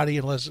somebody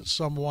unless it's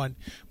someone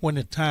when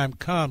the time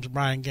comes.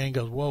 Brian Gang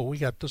goes, whoa, we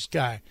got this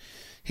guy.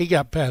 He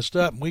got passed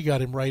up, and we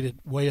got him rated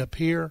way up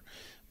here.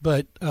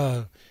 But,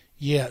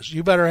 yes,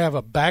 you better have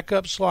a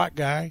backup slot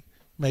guy,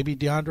 maybe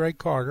DeAndre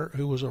Carter,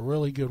 who was a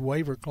really good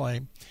waiver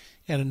claim,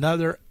 and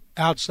another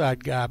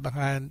outside guy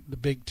behind the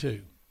big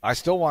 2. I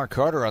still want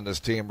Carter on this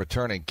team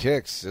returning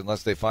kicks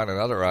unless they find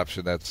another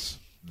option that's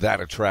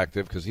that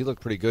attractive because he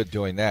looked pretty good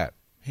doing that.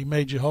 He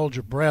made you hold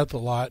your breath a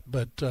lot,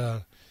 but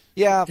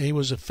yeah, he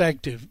was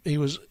effective. He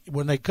was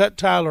when they cut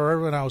Tyler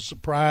Ervin, I was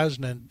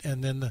surprised, and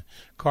then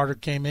Carter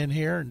came in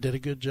here and did a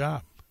good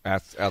job.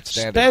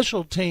 Outstanding.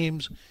 Special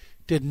teams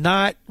did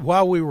not,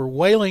 while we were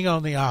wailing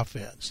on the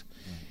offense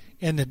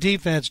and the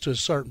defense to a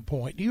certain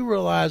point. Do you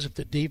realize if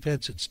the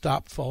defense had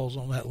stopped Foles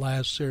on that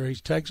last series,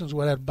 Texans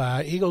would have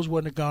bye, Eagles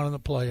wouldn't have gone in the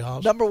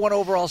playoffs. Number 1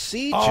 overall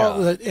seed,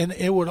 John. And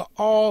it would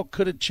all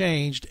could have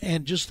changed,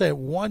 and just that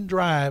one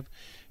drive.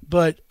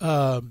 But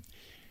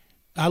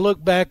I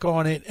look back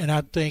on it, and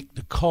I think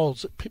the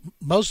Colts,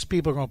 most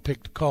people are going to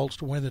pick the Colts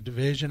to win the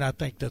division. I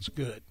think that's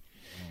good.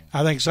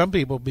 I think some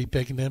people will be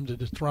picking them to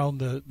dethrone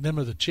them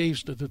or the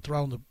Chiefs to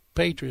dethrone the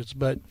Patriots.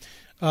 But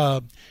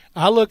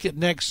I look at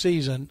next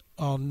season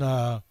on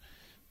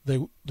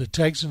the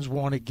Texans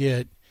want to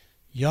get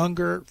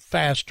younger,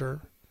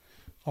 faster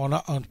on a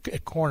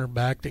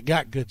cornerback that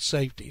got good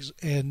safeties,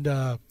 and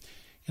then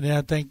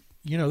I think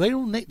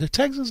the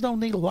Texans don't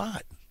need a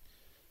lot.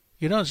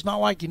 It's not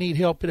like you need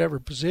help at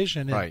every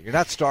position. Right, you're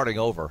not starting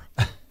over.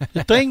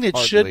 The thing that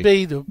should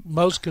be the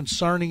most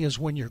concerning is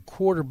when your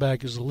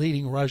quarterback is the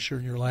leading rusher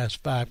in your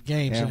last 5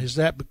 games. Yeah. And is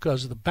that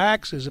because of the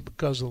backs? Is it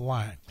because of the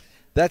line?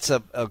 That's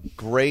a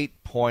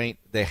great point.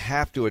 They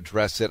have to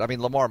address it. I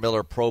mean, Lamar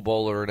Miller, Pro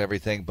Bowler and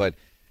everything, but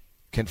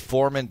can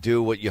Foreman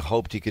do what you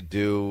hoped he could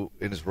do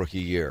in his rookie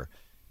year?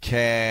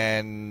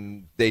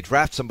 Can they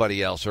draft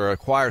somebody else or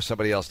acquire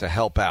somebody else to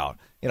help out?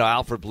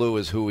 Alfred Blue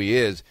is who he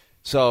is.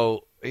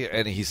 So,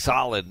 and he's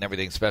solid and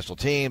everything, special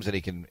teams, and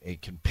he can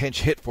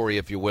pinch hit for you,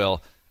 if you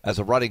will, as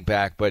a running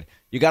back. But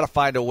you got to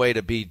find a way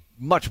to be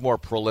much more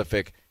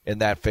prolific in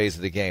that phase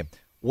of the game.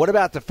 What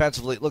about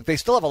defensively? Look, they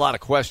still have a lot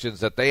of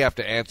questions that they have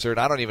to answer, and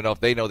I don't even know if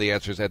they know the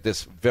answers at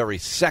this very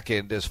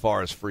second as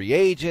far as free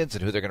agents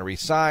and who they're going to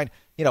re-sign.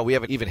 We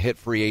haven't even hit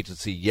free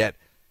agency yet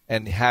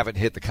and haven't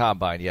hit the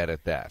combine yet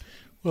at that.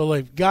 Well,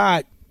 they've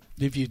got,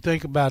 if you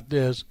think about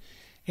this,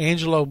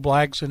 Angelo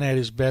Blackson had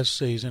his best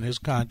season. His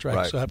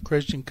contract's up.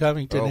 Christian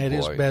Covington had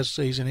his best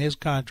season. His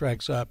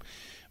contract's up.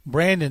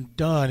 Brandon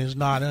Dunn is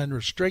not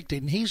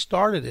unrestricted, and he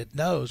started at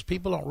nose.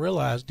 People don't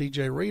realize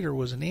DJ Reader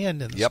was an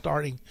end in the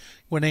starting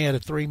when they had a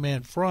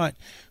 3-man front.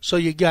 So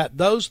you got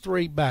those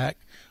 3 back.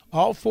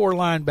 All 4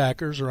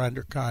 linebackers are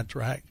under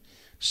contract.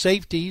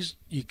 Safeties,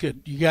 you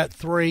got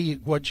 3.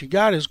 What you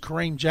got is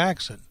Kareem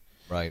Jackson.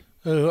 Right.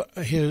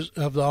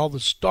 Of all the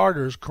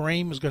starters,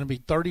 Kareem is going to be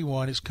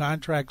 31. His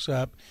contract's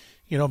up.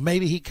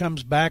 Maybe he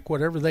comes back,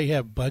 whatever they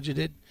have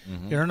budgeted.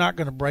 Mm-hmm. They're not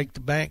going to break the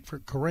bank for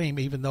Kareem,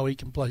 even though he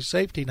can play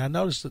safety. And I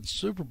noticed at the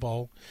Super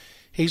Bowl,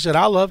 he said,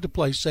 I love to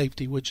play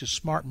safety, which is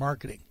smart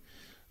marketing.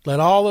 Let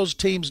all those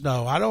teams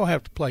know I don't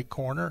have to play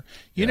corner.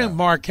 You know,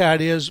 Mark, how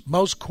it is.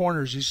 Most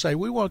corners, you say,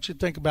 we want you to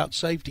think about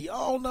safety.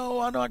 Oh,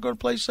 no, I'm not going to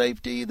play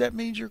safety. That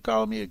means you're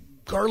calling me a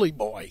girly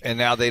boy. And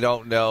now they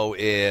don't know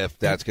if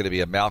that's going to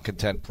be a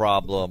malcontent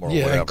problem or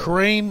whatever. And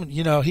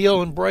Kareem,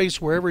 he'll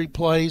embrace wherever he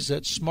plays.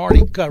 That's smart.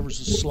 He covers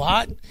the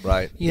slot.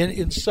 Right.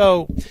 And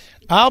so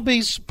I'll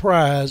be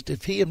surprised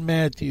if he and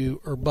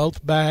Matthew are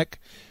both back,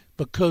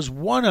 because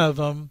one of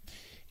them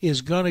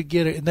is going to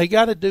get it. And they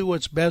got to do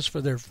what's best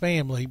for their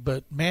family,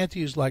 but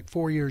Matthew's like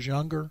 4 years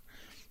younger.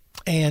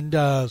 And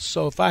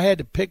so if I had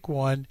to pick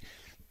one,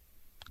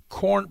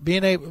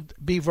 being able to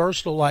be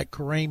versatile like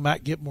Kareem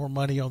might get more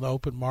money on the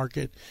open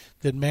market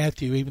than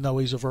Matthew, even though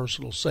he's a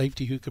versatile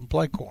safety who can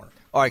play corner.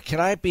 All right, can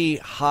I be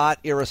hot,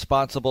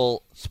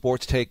 irresponsible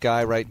sports take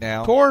guy right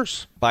now? Of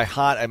course. By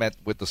hot, I meant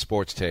with the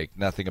sports take,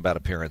 nothing about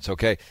appearance,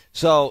 okay?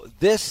 So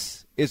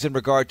this is in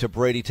regard to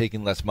Brady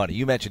taking less money.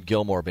 You mentioned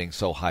Gilmore being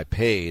so high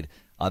paid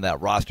on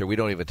that roster. We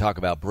don't even talk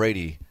about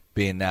Brady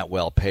being that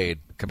well paid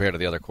compared to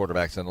the other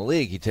quarterbacks in the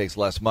league. He takes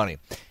less money.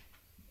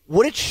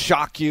 Would it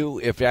shock you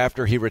if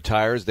after he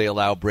retires they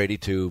allow Brady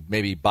to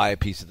maybe buy a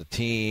piece of the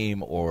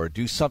team or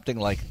do something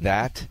like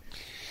that?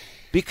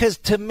 Because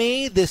to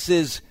me, this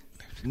is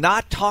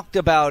not talked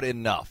about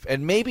enough.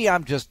 And maybe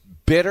I'm just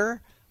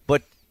bitter,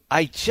 but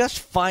I just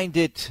find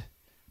it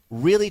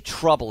really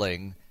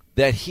troubling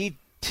that he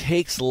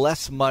takes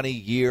less money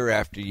year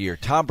after year.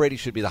 Tom Brady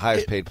should be the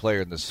highest paid player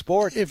in the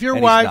sport. If your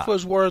wife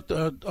was worth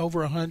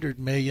over $100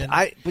 million,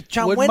 but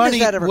John, when does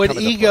that ever come into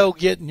play? Would ego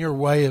get in your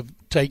way of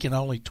taking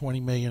only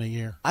 $20 million a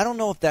year? I don't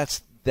know if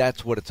that's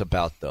what it's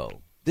about,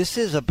 though. This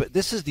is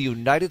the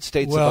United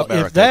States of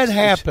America. If that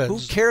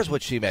happens, who cares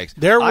what she makes?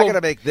 I got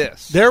to make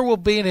this. There will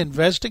be an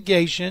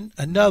investigation,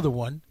 another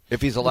one.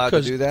 If he's allowed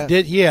to do that?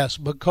 Yes,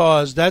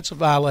 because that's a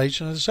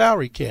violation of the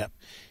salary cap,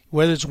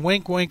 whether it's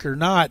wink or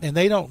not, and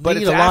they don't but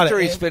need it's a lot after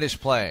of. He's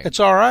finished playing.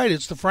 It's all right.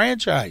 It's the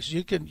franchise.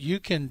 You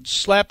can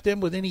slap them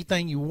with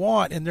anything you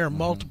want, and they're a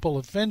multiple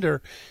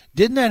offender.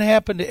 Didn't that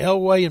happen to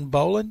Elway and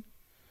Bolin?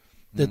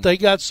 That they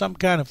got some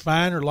kind of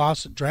fine or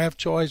loss of draft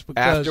choice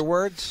because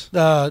afterwards?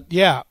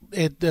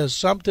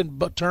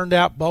 Something turned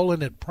out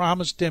Bolin had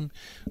promised him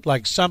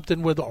like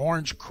something with the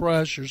Orange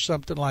Crush or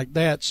something like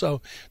that.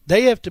 So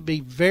they have to be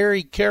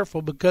very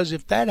careful, because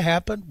if that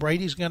happened,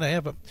 Brady's going to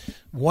have a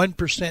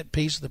 1%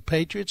 piece of the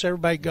Patriots.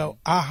 Everybody go,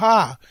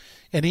 aha.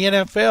 And the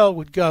NFL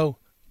would go,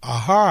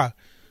 aha.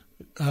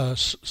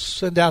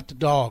 Send out the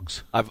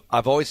dogs.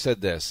 I've always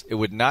said this. It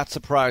would not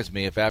surprise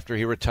me if after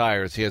he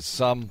retires he has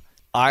some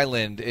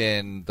island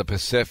in the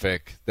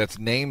Pacific that's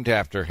named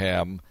after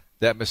him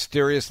that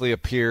mysteriously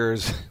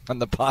appears on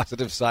the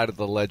positive side of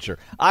the ledger.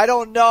 I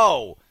don't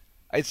know.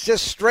 It's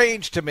just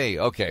strange to me.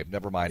 Okay,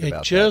 never mind about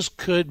that. It just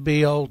could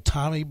be old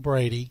Tommy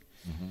Brady.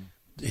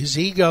 Mm-hmm. His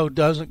ego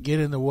doesn't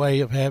get in the way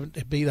of having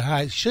to be the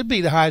highest. Should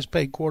be the highest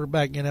paid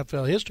quarterback in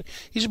NFL history.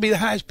 He should be the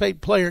highest paid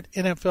player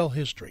in NFL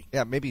history.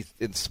 Yeah, maybe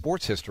in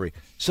sports history.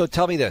 So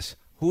tell me this.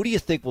 Who do you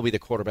think will be the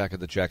quarterback of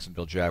the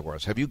Jacksonville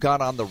Jaguars? Have you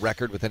gone on the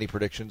record with any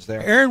predictions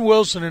there? Aaron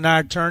Wilson and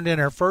I turned in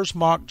our first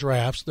mock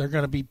drafts. They're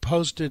going to be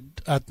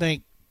posted, I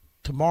think,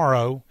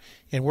 tomorrow,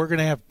 and we're going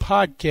to have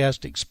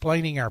podcast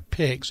explaining our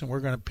picks, and we're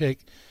going to pick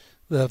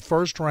the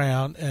first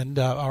round, and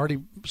I already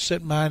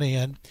sent mine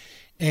in.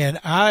 And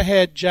I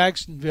had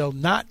Jacksonville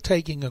not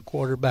taking a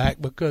quarterback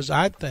because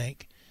I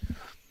think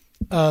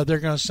they're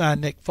going to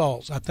sign Nick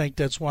Foles. I think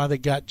that's why they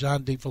got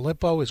John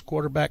DeFilippo, his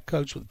quarterback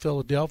coach with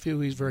Philadelphia, who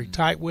he's very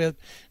tight with.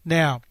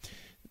 Now,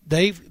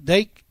 two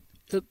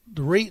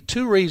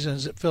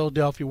reasons that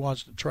Philadelphia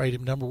wants to trade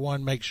him. Number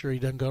one, make sure he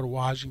doesn't go to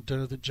Washington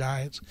or the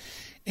Giants.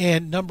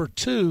 And number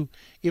two,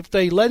 if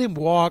they let him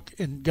walk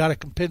and got a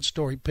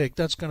compensatory pick,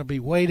 that's going to be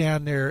way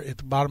down there at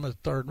the bottom of the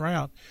third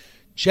round.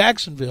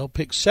 Jacksonville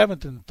picked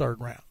 7th in the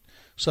third round.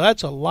 So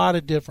that's a lot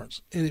of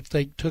difference if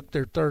they took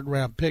their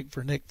third-round pick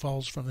for Nick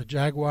Foles from the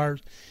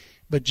Jaguars.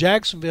 But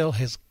Jacksonville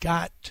has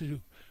got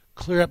to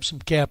clear up some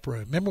cap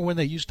room. Remember when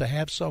they used to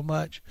have so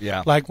much?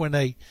 Yeah. Like when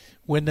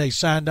they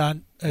signed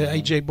on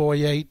A.J.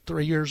 Boye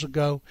 3 years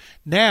ago.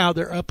 Now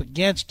they're up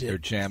against it. They're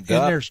jammed and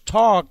up. There's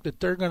talk that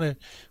they're going to,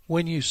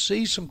 when you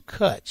see some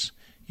cuts,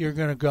 you're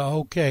going to go,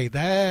 okay,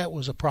 that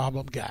was a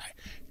problem guy.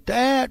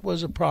 That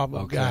was a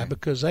problem guy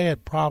because they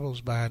had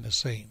problems behind the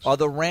scenes. Are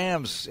the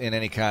Rams in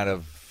any kind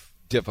of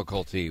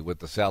difficulty with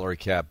the salary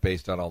cap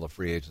based on all the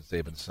free agents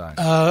they've been signing?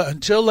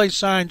 Until they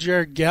sign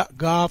Jared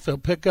Goff, they'll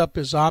pick up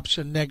his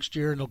option next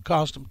year, and it'll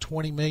cost them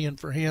 $20 million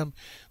for him.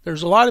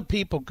 There's a lot of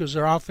people because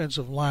their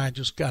offensive line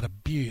just got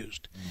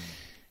abused.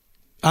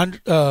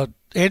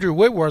 Andrew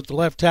Whitworth, the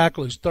left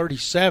tackle, who's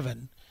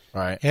 37.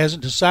 Right.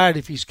 Hasn't decided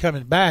if he's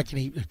coming back, and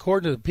he,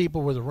 according to the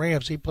people with the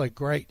Rams, he played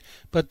great.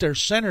 But their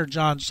center,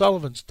 John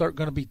Sullivan's going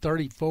to be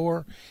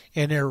 34,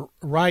 and their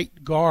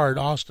right guard,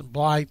 Austin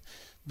Blythe,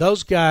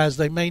 those guys,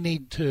 they may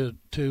need to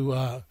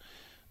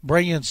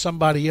bring in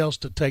somebody else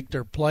to take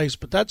their place,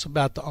 but that's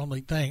about the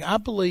only thing. I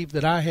believe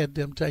that I had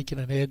them taking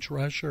an edge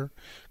rusher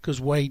because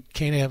Wade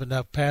can't have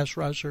enough pass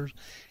rushers,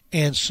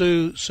 and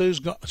Sue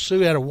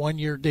had a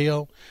one-year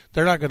deal.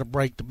 They're not going to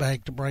break the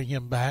bank to bring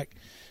him back,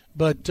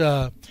 but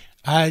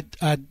I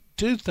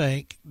do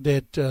think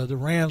that the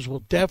Rams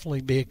will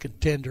definitely be a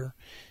contender,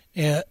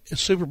 a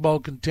Super Bowl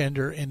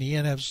contender in the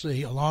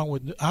NFC. Along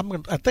with I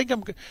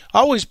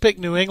always pick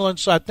New England,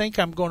 so I think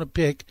I'm going to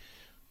pick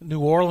New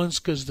Orleans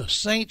because the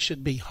Saints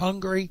should be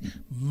hungry,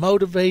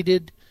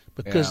 motivated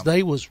because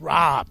they was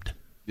robbed.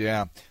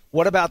 Yeah.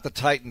 What about the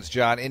Titans,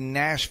 John? In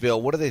Nashville,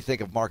 what do they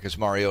think of Marcus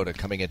Mariota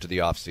coming into the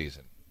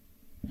offseason?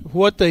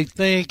 What they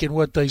think and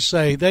what they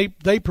say,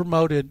 they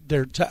promoted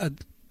their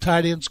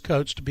tight ends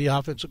coach to be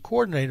offensive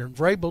coordinator. And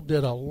Vrabel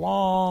did a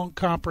long,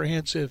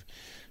 comprehensive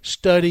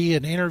study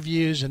and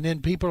interviews, and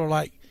then people are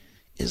like,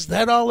 is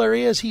that all there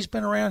is? He's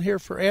been around here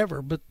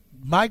forever. But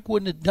Mike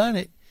wouldn't have done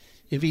it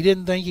if he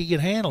didn't think he could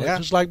handle it,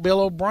 just like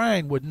Bill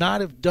O'Brien would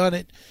not have done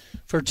it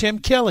for Tim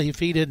Kelly if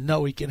he didn't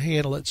know he could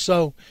handle it.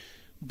 So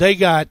they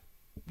got,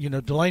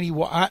 Delaney.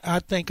 I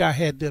think I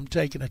had them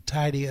taking a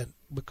tight end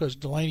because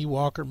Delaney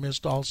Walker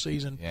missed all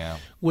season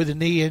with a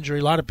knee injury.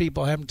 A lot of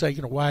people haven't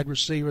taken a wide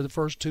receiver. The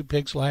first two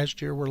picks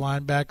last year were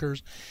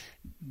linebackers.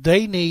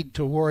 They need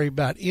to worry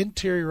about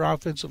interior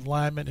offensive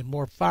linemen and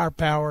more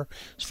firepower.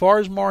 As far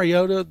as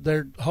Mariota,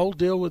 their whole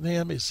deal with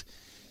him is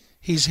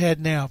he's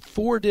had now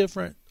 4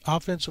 different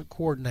offensive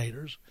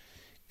coordinators,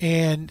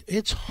 and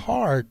it's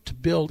hard to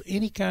build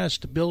any kind of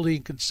stability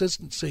and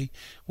consistency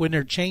when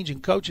they're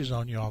changing coaches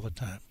on you all the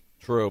time.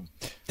 True.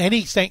 And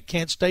he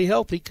can't stay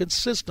healthy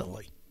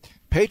consistently.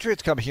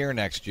 Patriots come here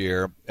next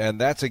year, and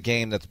that's a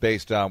game that's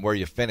based on where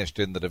you finished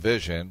in the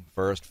division.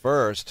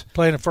 First.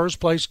 Playing a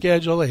first-place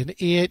schedule, and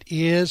it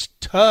is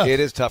tough. It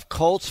is tough.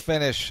 Colts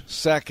finish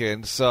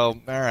second, so,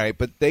 all right,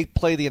 but they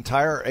play the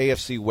entire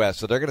AFC West,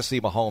 so they're going to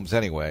see Mahomes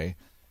anyway.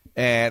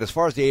 And as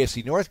far as the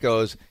AFC North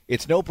goes,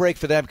 it's no break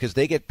for them because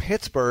they get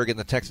Pittsburgh and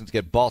the Texans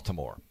get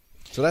Baltimore.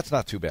 So that's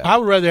not too bad. I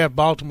would rather have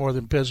Baltimore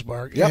than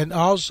Pittsburgh. Yep. And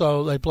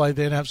also they play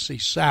the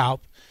NFC South,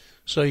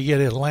 so you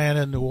get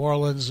Atlanta, New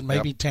Orleans, and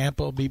maybe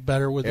Tampa will be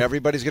better with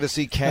everybody's going to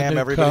see Cam.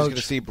 Everybody's going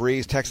to see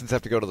Breeze. Texans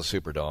have to go to the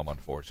Superdome,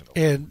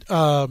 unfortunately.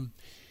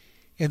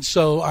 And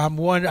so I'm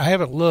wondering. I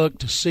haven't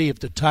looked to see if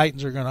the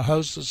Titans are going to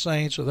host the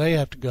Saints or they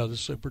have to go to the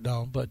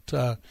Superdome.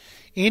 But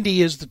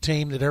Indy is the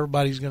team that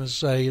everybody's going to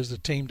say is the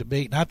team to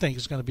beat, and I think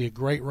it's going to be a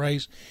great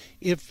race.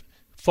 If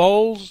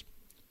Foles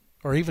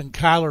or even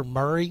Kyler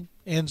Murray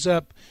ends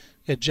up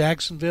at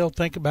Jacksonville,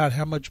 think about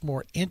how much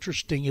more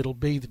interesting it'll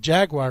be. The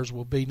Jaguars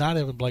will be not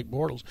having Blake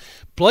Bortles.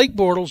 Blake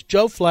Bortles,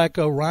 Joe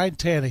Flacco, Ryan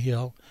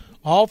Tannehill,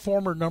 all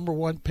former number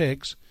 1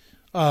 picks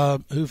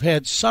who've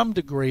had some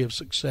degree of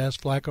success.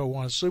 Flacco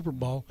won a Super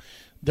Bowl.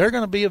 They're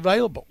going to be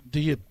available. Do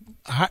you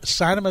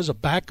sign them as a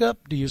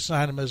backup? Do you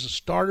sign them as a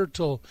starter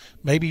till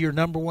maybe your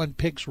number 1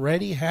 pick's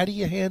ready? How do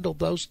you handle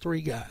those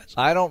 3 guys?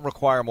 I don't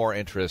require more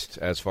interest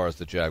as far as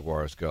the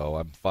Jaguars go.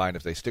 I'm fine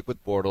if they stick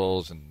with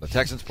Bortles and the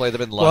Texans play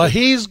them in London. Well,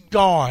 he's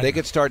gone. They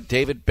could start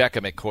David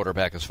Beckham at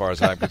quarterback as far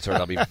as I'm concerned.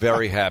 I'll be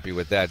very happy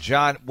with that.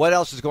 John, what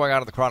else is going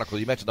on in the Chronicle?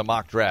 You mentioned the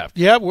mock draft.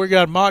 Yeah, we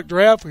got a mock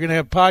draft. We're going to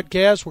have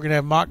podcasts. We're going to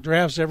have mock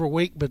drafts every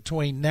week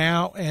between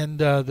now and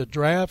the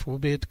draft. We'll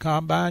be at the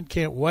Combine.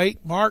 Can't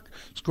wait. Mark,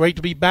 it's great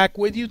to be back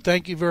with you. Thank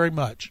Thank you very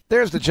much.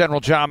 There's the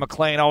General John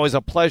McClain. Always a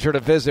pleasure to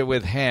visit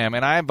with him.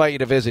 And I invite you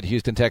to visit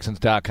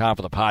HoustonTexans.com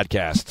for the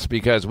podcasts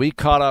because we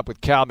caught up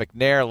with Cal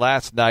McNair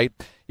last night.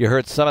 You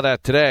heard some of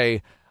that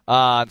today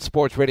on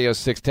Sports Radio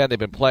 610. They've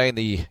been playing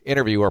the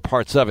interview or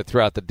parts of it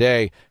throughout the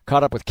day.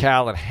 Caught up with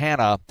Cal and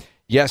Hannah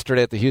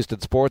yesterday at the Houston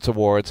Sports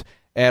Awards.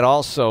 And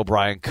also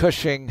Brian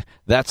Cushing.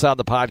 That's on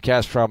the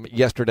podcast from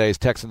yesterday's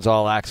Texans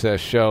All Access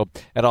show.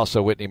 And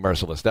also Whitney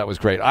Merciless. That was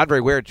great.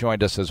 Andre Ware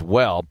joined us as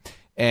well.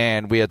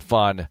 And we had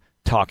fun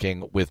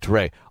talking with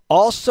Dre.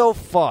 Also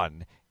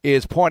fun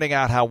is pointing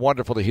out how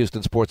wonderful the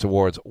Houston Sports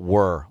Awards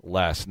were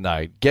last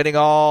night. Getting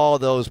all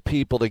those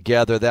people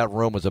together, that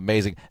room was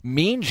amazing.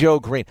 Mean Joe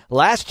Green.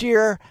 Last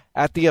year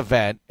at the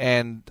event,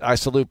 and I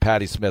salute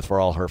Patty Smith for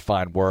all her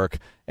fine work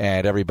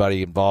and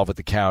everybody involved with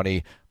the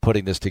county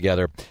putting this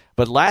together.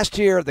 But last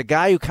year, the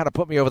guy who kind of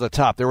put me over the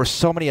top, there were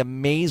so many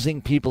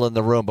amazing people in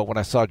the room, but when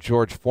I saw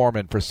George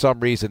Foreman, for some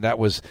reason, that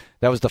was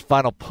the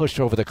final push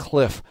over the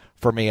cliff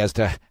for me as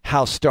to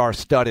how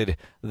star-studded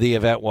the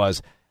event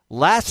was.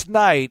 Last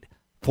night,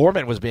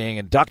 Foreman was being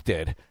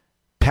inducted.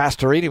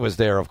 Pastorini was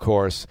there, of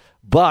course,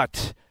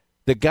 but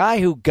the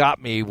guy who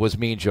got me was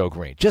Mean Joe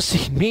Green. Just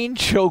see Mean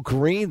Joe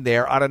Green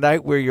there on a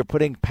night where you're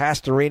putting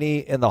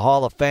Pastorini in the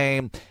Hall of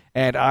Fame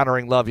and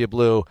honoring Love You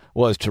Blue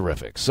was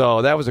terrific.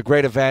 So that was a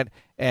great event,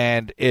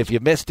 and if you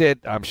missed it,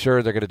 I'm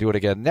sure they're going to do it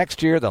again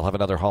next year. They'll have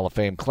another Hall of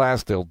Fame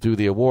class. They'll do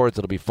the awards.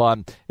 It'll be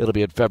fun. It'll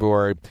be in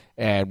February,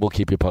 and we'll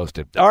keep you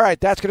posted. All right,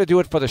 that's going to do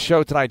it for the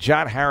show tonight.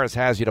 John Harris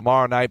has you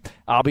tomorrow night.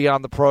 I'll be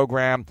on the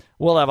program.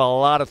 We'll have a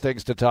lot of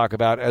things to talk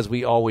about, as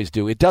we always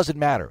do. It doesn't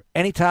matter.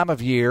 Any time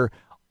of year,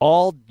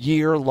 all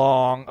year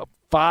long,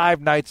 5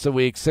 nights a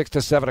week, 6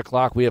 to 7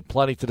 o'clock, we have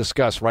plenty to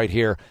discuss right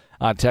here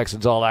on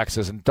Texans All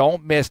Access. And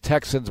don't miss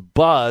Texans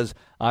Buzz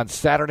on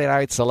Saturday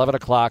nights, 11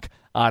 o'clock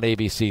on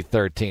ABC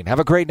 13. Have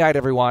a great night,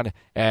 everyone,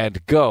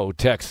 and go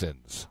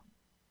Texans.